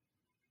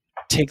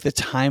take the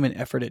time and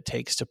effort it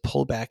takes to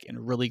pull back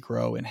and really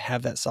grow and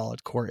have that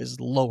solid core is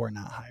lower,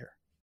 not higher.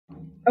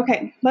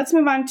 Okay, let's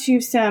move on to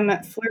some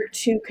flirt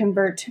to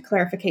convert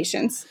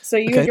clarifications. So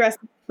you Okay. addressed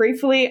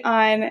briefly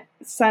on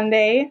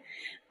Sunday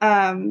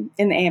in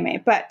the AMA,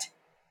 but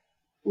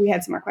we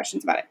had some more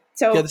questions about it.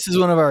 So Yeah, this is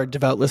one of our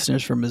devout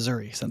listeners from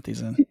Missouri sent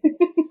these in.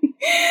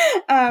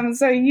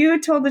 So you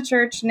told the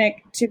church,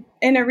 Nick, to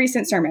in a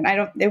recent sermon,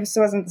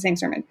 wasn't the same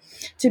sermon,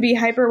 to be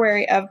hyper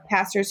wary of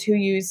pastors who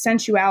use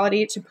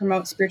sensuality to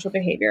promote spiritual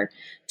behavior,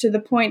 to the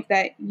point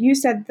that you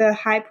said the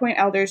High Point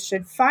elders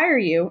should fire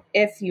you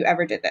if you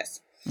ever did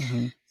this.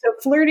 Mm-hmm. So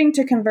flirting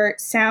to convert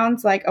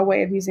sounds like a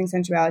way of using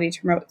sensuality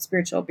to promote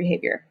spiritual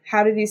behavior.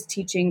 How do these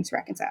teachings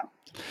reconcile?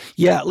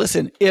 Yeah,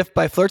 listen, if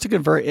by flirt to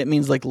convert it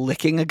means like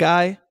licking a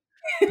guy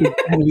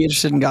and be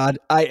interested in God,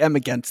 I am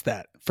against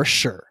that for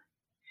sure.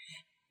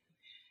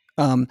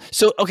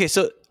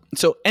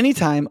 So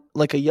anytime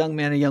like a young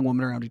man and a young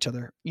woman around each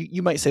other,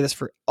 you might say this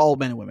for all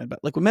men and women, but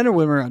like when men and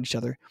women are around each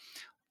other,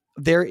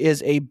 there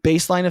is a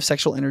baseline of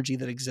sexual energy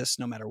that exists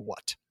no matter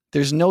what.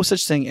 There's no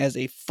such thing as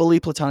a fully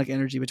platonic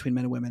energy between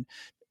men and women,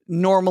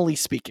 normally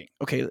speaking.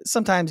 Okay,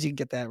 sometimes you can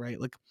get that right,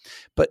 like,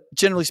 but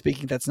generally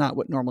speaking, that's not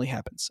what normally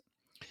happens.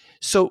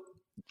 So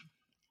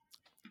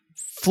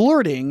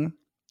flirting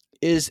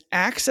is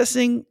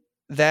accessing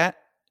that.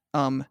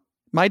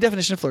 My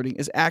definition of flirting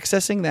is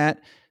accessing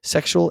that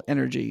sexual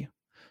energy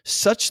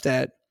such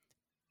that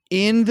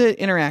in the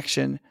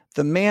interaction,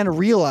 the man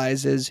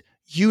realizes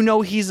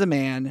he's a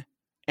man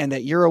and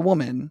that you're a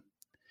woman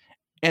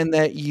and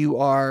that you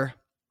are,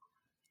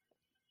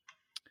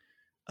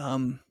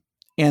 and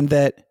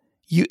that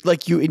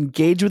you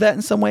engage with that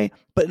in some way,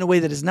 but in a way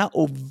that is not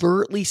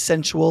overtly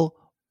sensual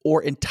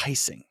or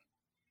enticing.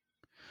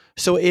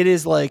 So it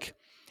is like,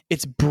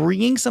 it's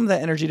bringing some of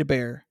that energy to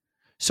bear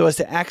so as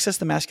to access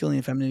the masculinity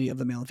and femininity of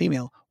the male and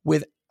female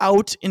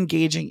without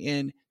engaging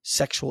in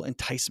sexual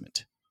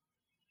enticement,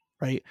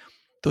 right?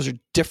 Those are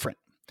different.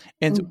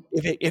 And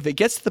if it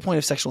gets to the point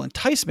of sexual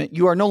enticement,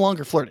 you are no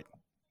longer flirting,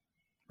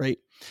 right?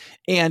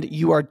 And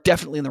you are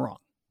definitely in the wrong.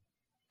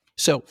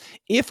 So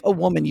if a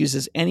woman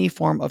uses any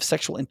form of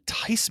sexual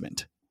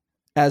enticement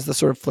as the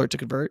sort of flirt to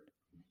convert,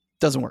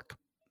 doesn't work,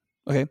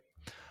 okay?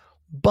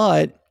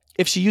 But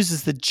if she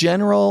uses the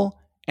general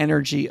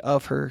energy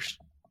of her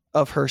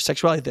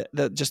sexuality,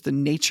 just the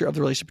nature of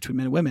the relationship between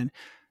men and women,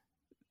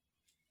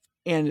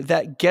 and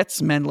that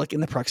gets men like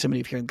in the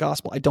proximity of hearing the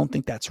gospel, I don't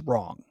think that's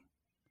wrong.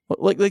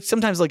 Like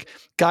sometimes like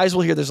guys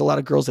will hear there's a lot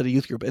of girls at a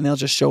youth group and they'll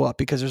just show up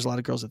because there's a lot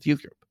of girls at the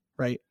youth group,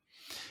 right?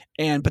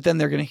 But then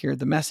they're going to hear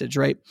the message,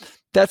 right?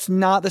 That's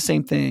not the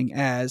same thing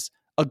as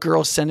a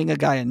girl sending a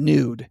guy a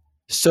nude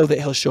so that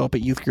he'll show up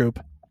at youth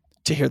group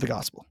to hear the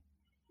gospel,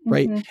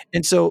 right? Mm-hmm.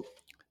 And so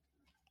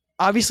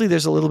obviously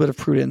there's a little bit of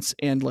prudence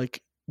and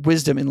like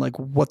wisdom in like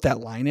what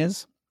that line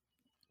is.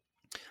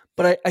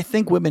 But I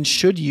think women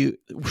should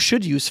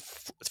use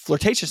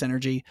flirtatious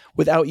energy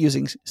without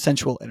using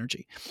sensual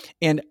energy.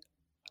 And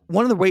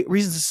one of the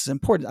reasons this is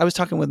important, I was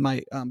talking with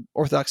my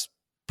Orthodox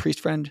priest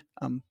friend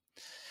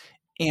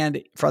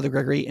and Father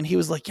Gregory, and he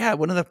was like, yeah,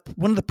 one of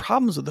the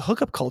problems with the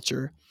hookup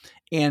culture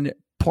and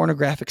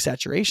pornographic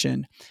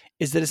saturation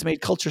is that it's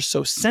made culture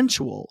so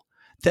sensual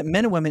that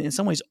men and women in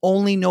some ways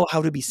only know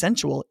how to be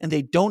sensual and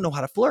they don't know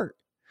how to flirt.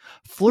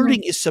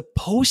 Flirting is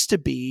supposed to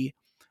be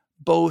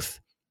both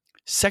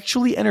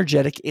sexually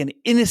energetic and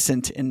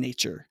innocent in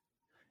nature,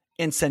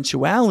 and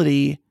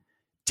sensuality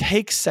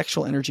takes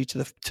sexual energy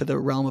to the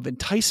realm of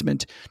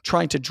enticement,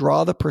 trying to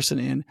draw the person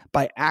in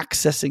by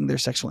accessing their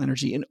sexual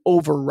energy and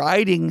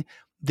overriding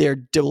their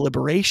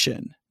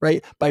deliberation,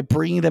 right? By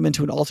bringing them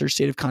into an altered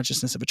state of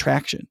consciousness of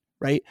attraction,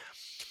 right?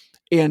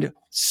 And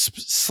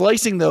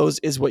slicing those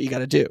is what you got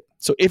to do.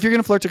 So if you're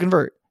going to flirt to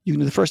convert, you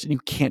can do the first and you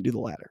can't do the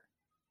latter.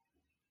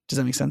 Does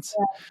that make sense?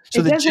 Yeah.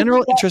 So the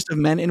general interest of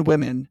men and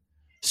women,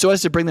 so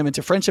as to bring them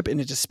into friendship and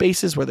into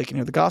spaces where they can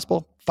hear the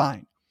gospel,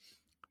 fine.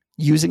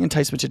 Using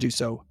enticement to do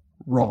so,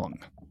 wrong.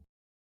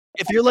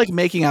 If you're like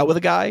making out with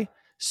a guy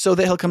so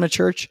that he'll come to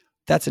church,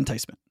 that's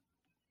enticement.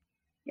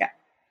 Yeah.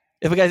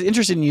 If a guy's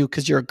interested in you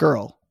because you're a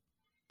girl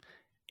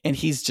and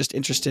he's just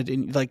interested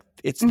in like,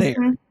 it's there.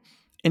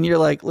 And you're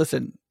like,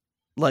 listen,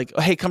 like,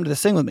 hey, come to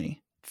this thing with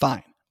me.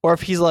 Fine. Or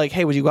if he's like,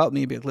 hey, would you go out with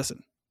me? And be like,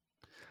 listen,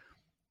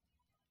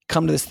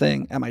 come to this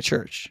thing at my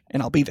church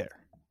and I'll be there.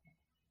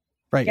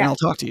 Right. Yeah. And I'll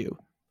talk to you.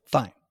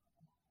 Fine.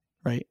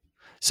 Right.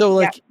 So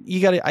like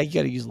you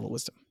gotta use a little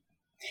wisdom.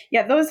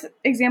 Yeah. Those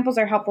examples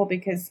are helpful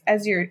because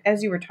as you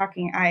were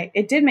talking,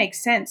 it did make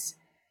sense.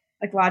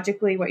 Like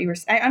logically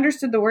I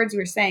understood the words you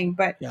were saying,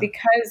 but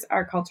because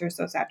our culture is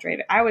so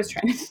saturated, I was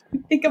trying to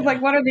think of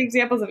like, what are the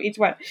examples of each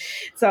one?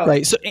 So,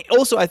 right. So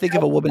also I think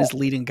if a woman is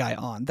leading guy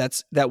on,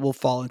 that will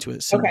fall into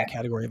a similar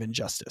category of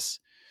injustice.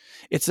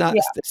 It's not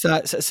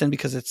a sin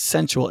because it's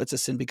sensual. It's a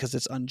sin because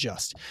it's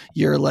unjust.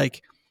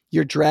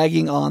 You're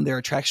dragging on their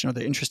attraction or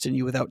their interest in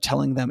you without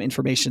telling them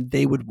information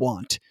they would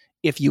want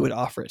if you would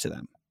offer it to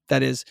them.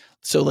 That is,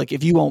 so like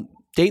if you won't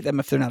date them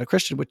if they're not a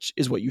Christian, which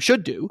is what you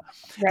should do.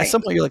 Right. At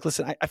some point you're like,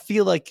 listen, I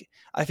feel like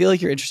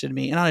you're interested in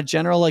me. And on a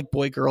general like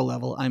boy girl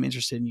level, I'm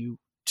interested in you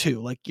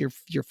too. Like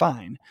you're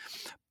fine.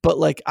 But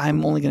like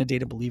I'm only going to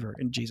date a believer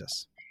in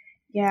Jesus.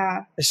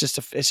 Yeah. It's just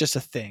a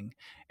thing.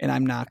 And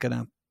I'm not going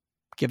to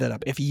give that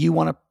up. If you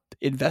want to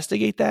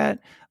investigate that,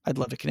 I'd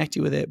love to connect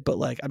you with it. But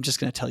like, I'm just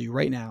going to tell you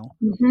right now,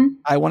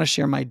 I want to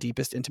share my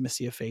deepest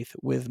intimacy of faith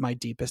with my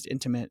deepest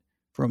intimate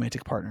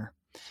romantic partner.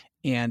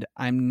 And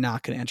I'm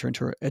not going to enter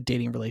into a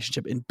dating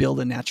relationship and build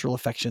a natural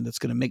affection that's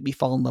going to make me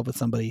fall in love with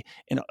somebody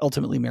and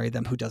ultimately marry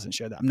them who doesn't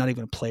share that. I'm not even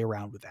going to play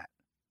around with that.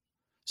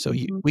 So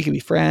we can be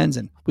friends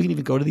and we can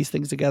even go to these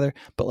things together,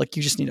 but like,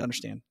 you just need to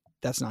understand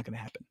that's not going to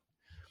happen.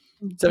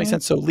 Does that make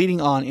sense? So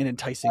leading on and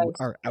enticing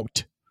are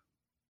out.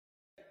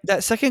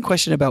 That second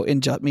question about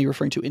me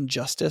referring to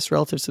injustice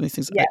relative to these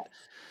things. Yeah.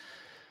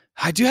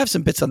 I do have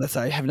some bits on this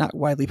that I have not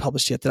widely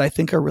published yet that I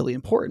think are really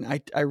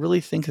important. I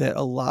really think that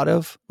a lot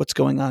of what's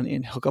going on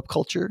in hookup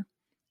culture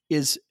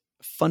is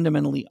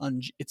fundamentally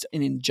it's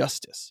an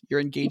injustice. You're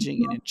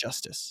engaging in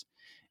injustice,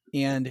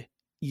 and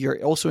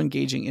you're also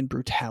engaging in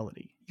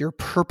brutality. You're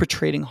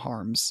perpetrating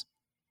harms.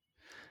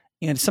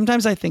 And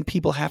sometimes I think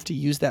people have to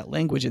use that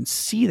language and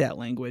see that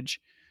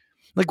language.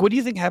 Like, what do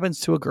you think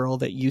happens to a girl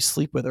that you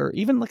sleep with, or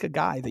even like a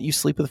guy that you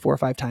sleep with 4 or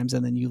 5 times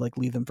and then you like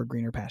leave them for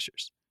greener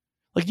pastures?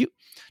 Like,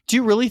 do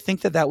you really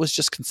think that was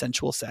just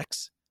consensual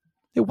sex?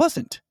 It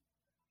wasn't.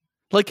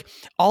 Like,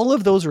 all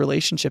of those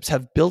relationships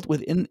have built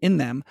within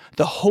them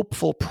the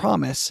hopeful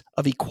promise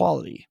of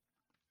equality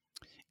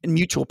and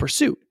mutual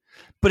pursuit,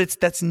 but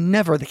that's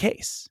never the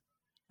case,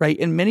 right?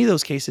 In many of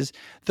those cases,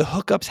 the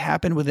hookups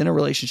happen within a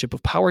relationship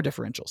of power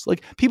differentials.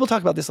 Like, people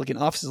talk about this, like in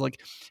offices, like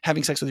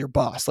having sex with your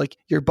boss. Like,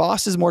 your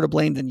boss is more to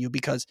blame than you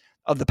because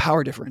of the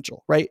power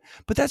differential, right?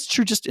 But that's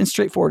true just in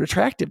straightforward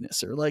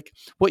attractiveness, or like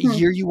what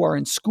year you are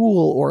in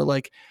school, or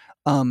like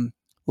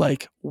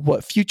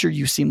what future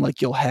you seem like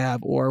you'll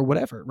have, or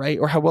whatever, right?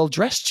 Or how well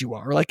dressed you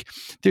are. Like,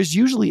 there's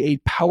usually a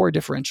power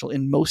differential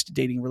in most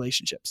dating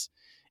relationships.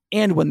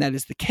 And when that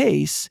is the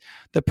case,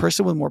 the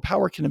person with more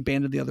power can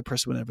abandon the other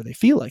person whenever they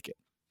feel like it,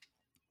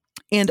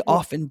 and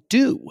often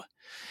do.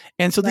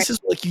 And so this is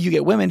like, you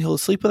get women who'll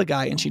sleep with a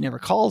guy and she never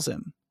calls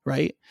him,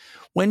 right?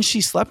 When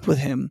she slept with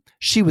him,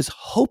 she was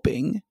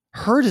hoping,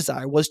 her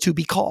desire was to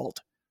be called,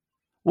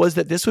 was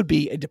that this would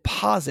be a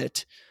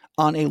deposit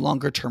on a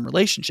longer term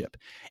relationship.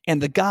 And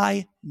the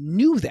guy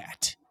knew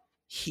that.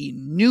 He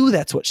knew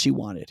that's what she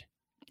wanted,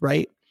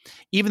 right?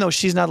 Even though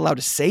she's not allowed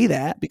to say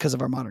that because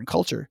of our modern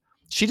culture,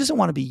 she doesn't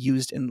want to be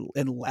used and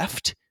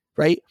left,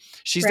 right?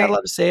 She's not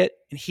allowed to say it,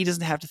 and he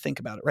doesn't have to think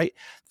about it, right?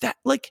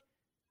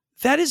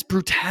 That is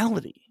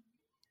brutality.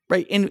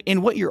 Right.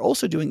 And what you're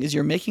also doing is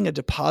you're making a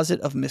deposit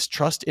of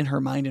mistrust in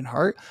her mind and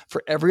heart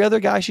for every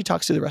other guy she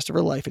talks to the rest of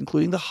her life,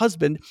 including the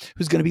husband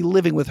who's going to be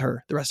living with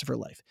her the rest of her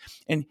life.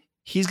 And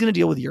he's going to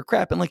deal with your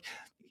crap. And like,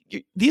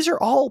 these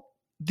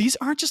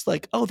aren't just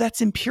like, oh, that's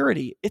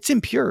impurity. It's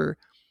impure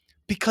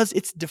because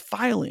it's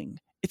defiling.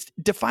 It's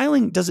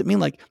defiling doesn't mean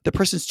like the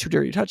person's too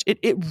dirty to touch.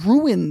 It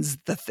ruins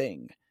the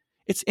thing.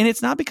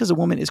 It's not because a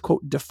woman is,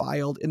 quote,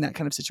 defiled in that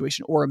kind of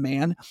situation, or a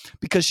man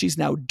because she's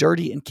now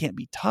dirty and can't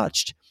be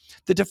touched.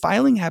 The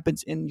defiling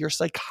happens in your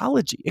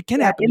psychology. It can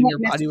happen in your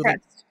body.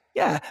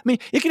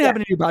 It can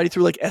happen in your body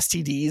through like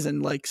STDs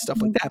and like stuff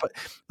like that.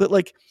 But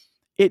like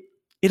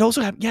it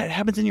also it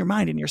happens in your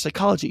mind, in your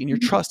psychology, in your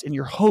trust, in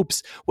your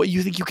hopes, what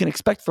you think you can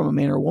expect from a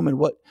man or a woman,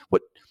 what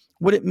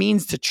it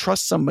means to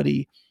trust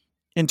somebody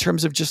in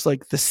terms of just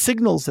like the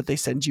signals that they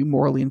send you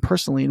morally and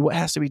personally, and what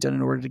has to be done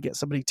in order to get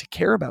somebody to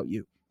care about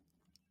you.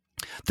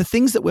 The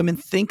things that women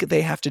think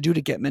they have to do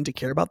to get men to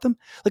care about them.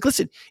 Like,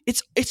 listen,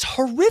 it's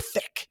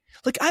horrific.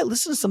 Like, I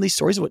listen to some of these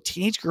stories of what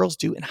teenage girls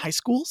do in high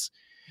schools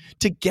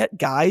to get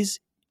guys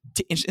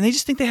to, and they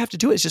just think they have to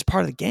do it. It's just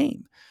part of the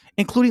game,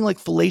 including like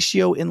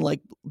fellatio in like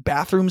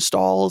bathroom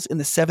stalls in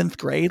the 7th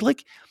grade.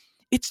 Like,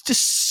 it's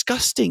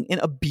disgusting and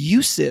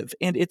abusive,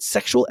 and it's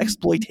sexual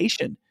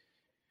exploitation.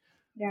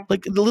 Yeah.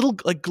 Like, the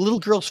little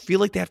girls feel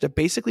like they have to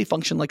basically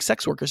function like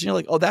sex workers. And you're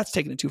like, oh, that's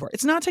taking it too far.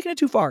 It's not taking it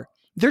too far.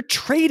 They're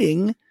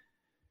trading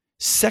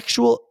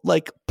sexual,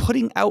 like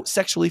putting out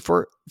sexually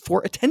for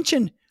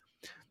attention.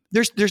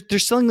 They're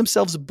selling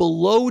themselves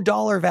below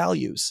dollar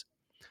values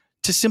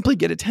to simply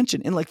get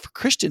attention. And like, for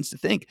Christians to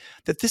think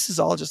that this is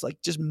all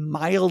just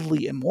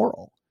mildly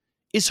immoral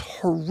is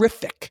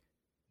horrific.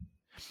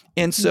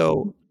 And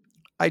so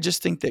I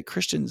just think that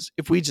Christians,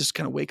 if we just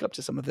kind of wake up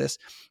to some of this,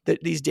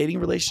 that these dating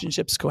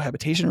relationships,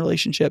 cohabitation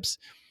relationships,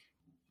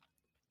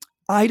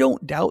 I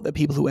don't doubt that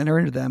people who enter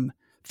into them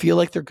feel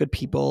like they're good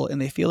people,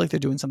 and they feel like they're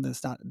doing something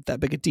that's not that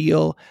big a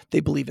deal.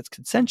 They believe it's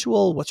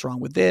consensual. What's wrong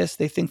with this?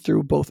 They think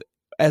through both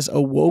as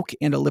a woke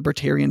and a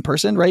libertarian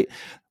person, right?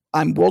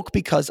 I'm woke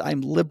because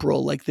I'm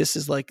liberal. Like, this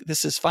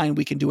is fine.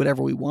 We can do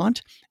whatever we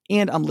want.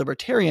 And I'm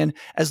libertarian.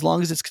 As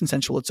long as it's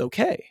consensual, it's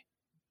okay.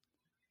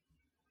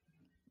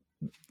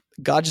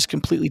 God just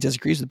completely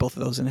disagrees with both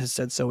of those and has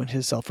said so in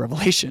his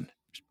self-revelation.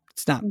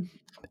 It's not.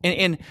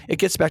 And it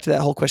gets back to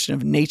that whole question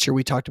of nature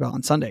we talked about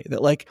on Sunday,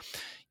 that like,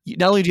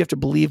 not only do you have to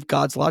believe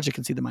God's logic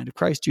and see the mind of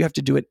Christ, you have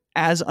to do it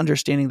as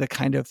understanding the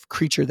kind of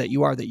creature that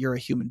you are, that you're a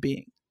human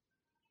being,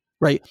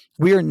 right?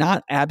 We are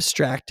not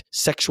abstract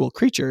sexual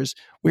creatures.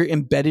 We're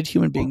embedded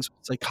human beings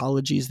with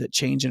psychologies that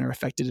change and are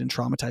affected and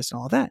traumatized and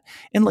all of that.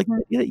 And like,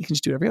 you can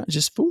just do whatever you want. It's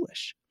just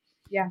foolish.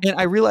 Yeah. And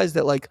I realized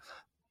that like,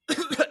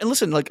 and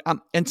listen, like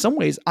in some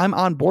ways I'm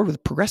on board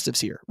with progressives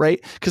here,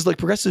 right? Because like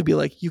progressives would be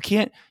like, you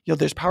can't,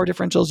 there's power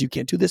differentials. You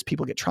can't do this.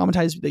 People get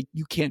traumatized. Like,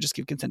 you can't just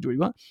give consent to what you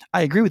want.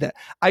 I agree with that.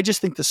 I just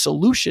think the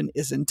solution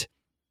isn't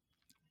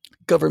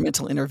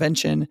governmental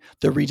intervention,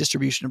 the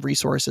redistribution of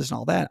resources and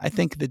all that. I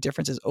think the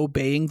difference is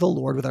obeying the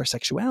Lord with our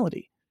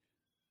sexuality,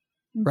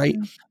 right?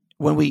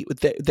 When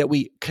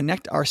we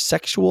connect our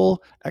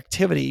sexual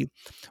activity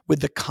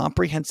with the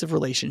comprehensive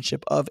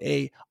relationship of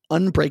a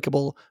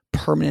unbreakable,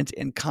 permanent,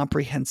 and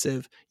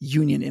comprehensive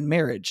union in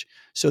marriage,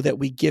 so that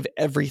we give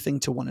everything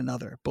to one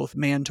another, both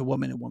man to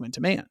woman and woman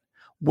to man.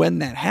 When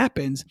that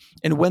happens,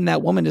 and when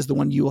that woman is the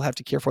one you will have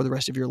to care for the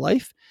rest of your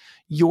life,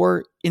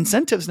 your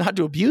incentives not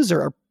to abuse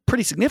her are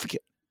pretty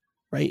significant,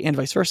 right? And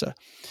vice versa.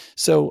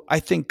 So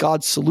I think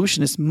God's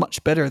solution is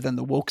much better than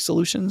the woke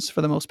solutions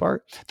for the most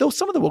part. Though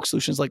some of the woke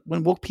solutions, like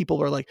when woke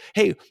people are like,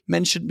 hey,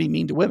 men shouldn't be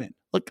mean to women.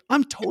 Like,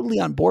 I'm totally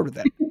on board with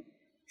that,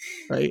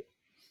 right?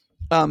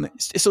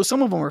 So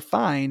some of them are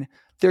fine.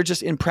 They're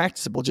just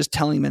impracticable. Just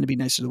telling men to be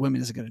nicer to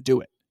women isn't going to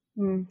do it.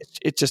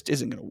 It just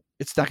isn't going to,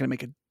 it's not going to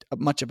make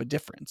much of a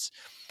difference.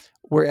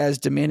 Whereas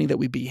demanding that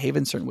we behave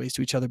in certain ways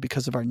to each other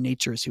because of our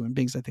nature as human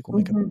beings, I think will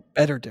make a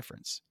better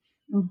difference.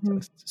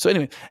 So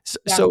anyway,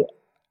 so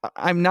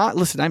I'm not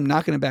going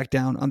to back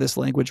down on this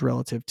language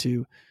relative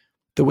to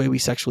the way we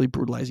sexually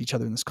brutalize each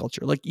other in this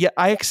culture. Like, yeah,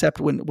 I accept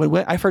when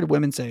I've heard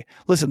women say,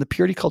 listen, the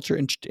purity culture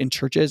in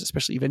churches,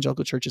 especially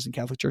evangelical churches and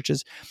Catholic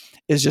churches,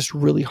 is just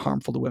really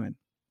harmful to women.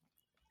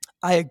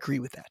 I agree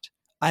with that.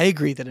 I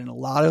agree that in a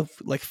lot of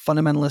like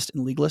fundamentalist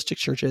and legalistic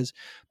churches,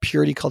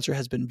 purity culture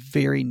has been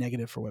very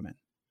negative for women.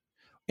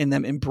 In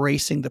them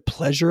embracing the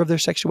pleasure of their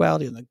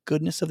sexuality and the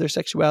goodness of their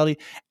sexuality,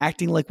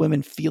 acting like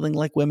women, feeling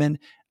like women.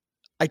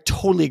 I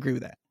totally agree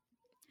with that.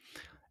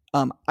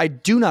 I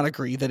do not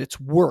agree that it's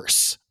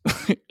worse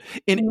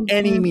in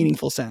any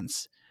meaningful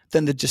sense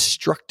than the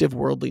destructive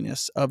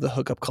worldliness of the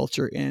hookup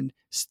culture and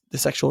the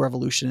sexual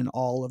revolution and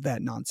all of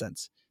that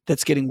nonsense.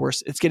 That's getting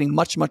worse. It's getting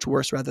much, much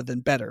worse rather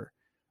than better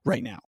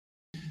right now.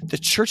 The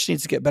church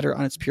needs to get better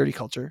on its purity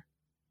culture,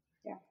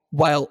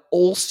 while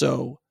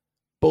also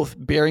both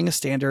bearing a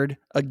standard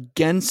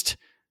against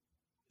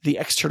the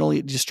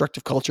externally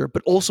destructive culture,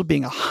 but also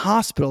being a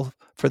hospital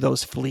for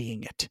those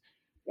fleeing it.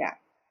 Yeah.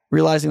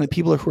 Realizing that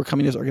people who are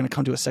coming to us are going to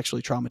come to us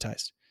sexually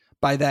traumatized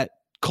by that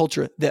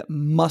culture that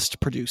must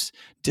produce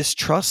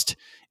distrust,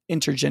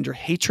 intergender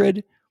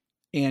hatred,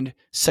 and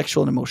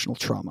sexual and emotional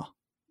trauma.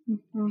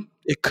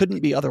 It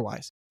couldn't be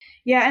otherwise.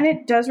 Yeah, and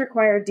it does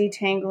require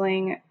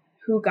detangling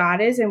who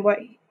God is and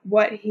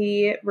what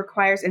he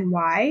requires and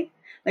why.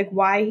 Like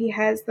why he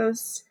has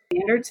those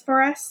standards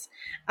for us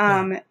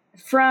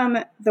from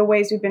the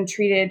ways we've been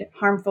treated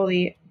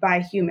harmfully by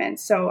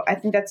humans. So I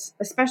think that's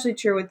especially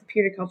true with the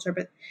purity culture,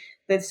 but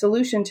the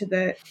solution to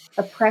the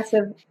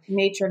oppressive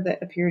nature of the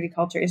purity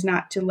culture is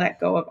not to let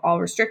go of all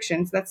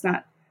restrictions. That's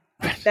not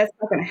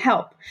going to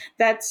help.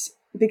 That's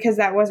because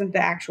that wasn't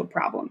the actual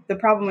problem. The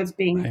problem was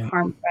being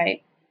harmed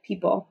by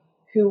people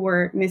who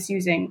were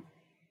misusing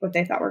what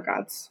they thought were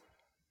God's.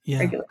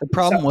 Yeah. The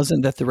problem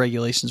wasn't that the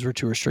regulations were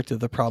too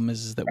restrictive. The problem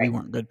is that we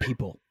weren't good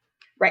people.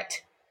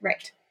 Right.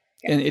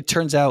 Yeah. And it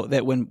turns out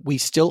that when we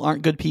still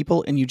aren't good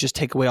people and you just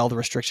take away all the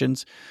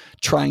restrictions,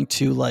 trying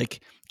to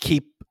like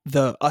keep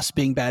us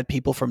being bad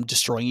people from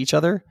destroying each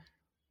other,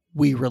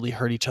 we really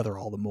hurt each other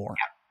all the more.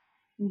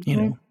 You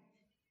know?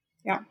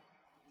 Yeah.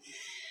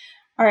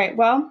 All right.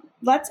 Well,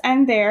 let's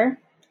end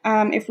there.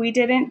 If we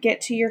didn't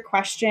get to your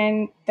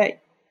question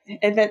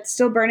that's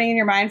still burning in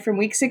your mind from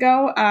weeks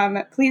ago,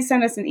 please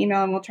send us an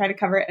email and we'll try to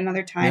cover it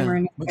another time or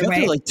another way. We got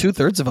through like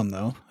 2/3 of them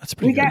though. That's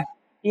pretty good.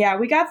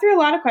 We got through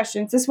a lot of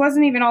questions. This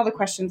wasn't even all the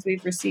questions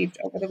we've received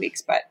over the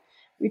weeks, but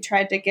we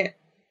tried to get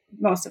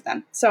most of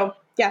them. So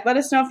yeah, let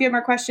us know if you have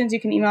more questions. You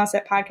can email us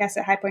at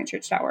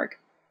podcast@highpointchurch.org.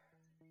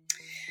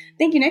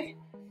 Thank you, Nick.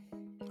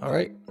 All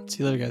right. See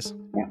you later, guys.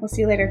 Yeah, we'll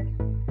see you later.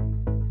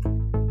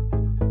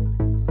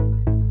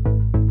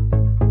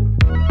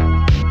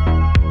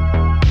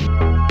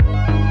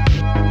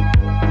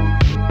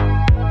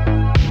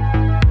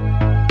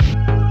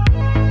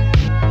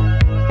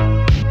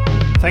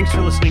 Thanks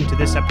for listening to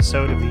this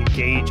episode of the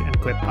Engage and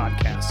Equip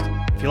podcast.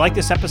 If you like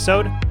this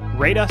episode,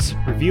 rate us,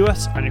 review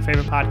us on your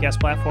favorite podcast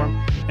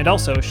platform, and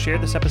also share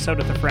this episode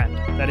with a friend.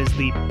 That is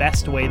the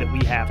best way that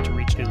we have to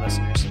reach new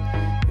listeners.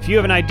 If you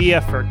have an idea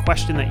for a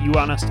question that you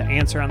want us to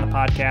answer on the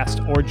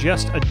podcast or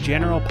just a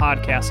general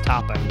podcast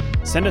topic,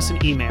 send us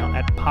an email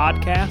at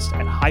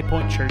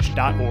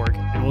podcast@highpointchurch.org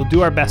and we'll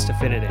do our best to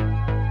fit it in.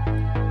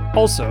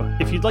 Also,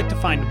 if you'd like to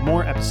find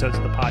more episodes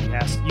of the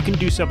podcast, you can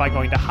do so by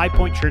going to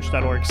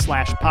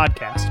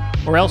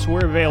highpointchurch.org/podcast, or else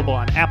we're available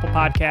on Apple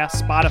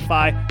Podcasts,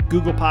 Spotify,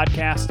 Google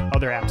Podcasts,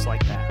 other apps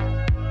like that.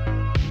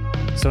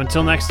 So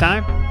until next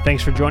time,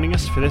 thanks for joining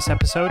us for this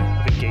episode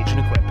of Engage and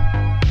Equip.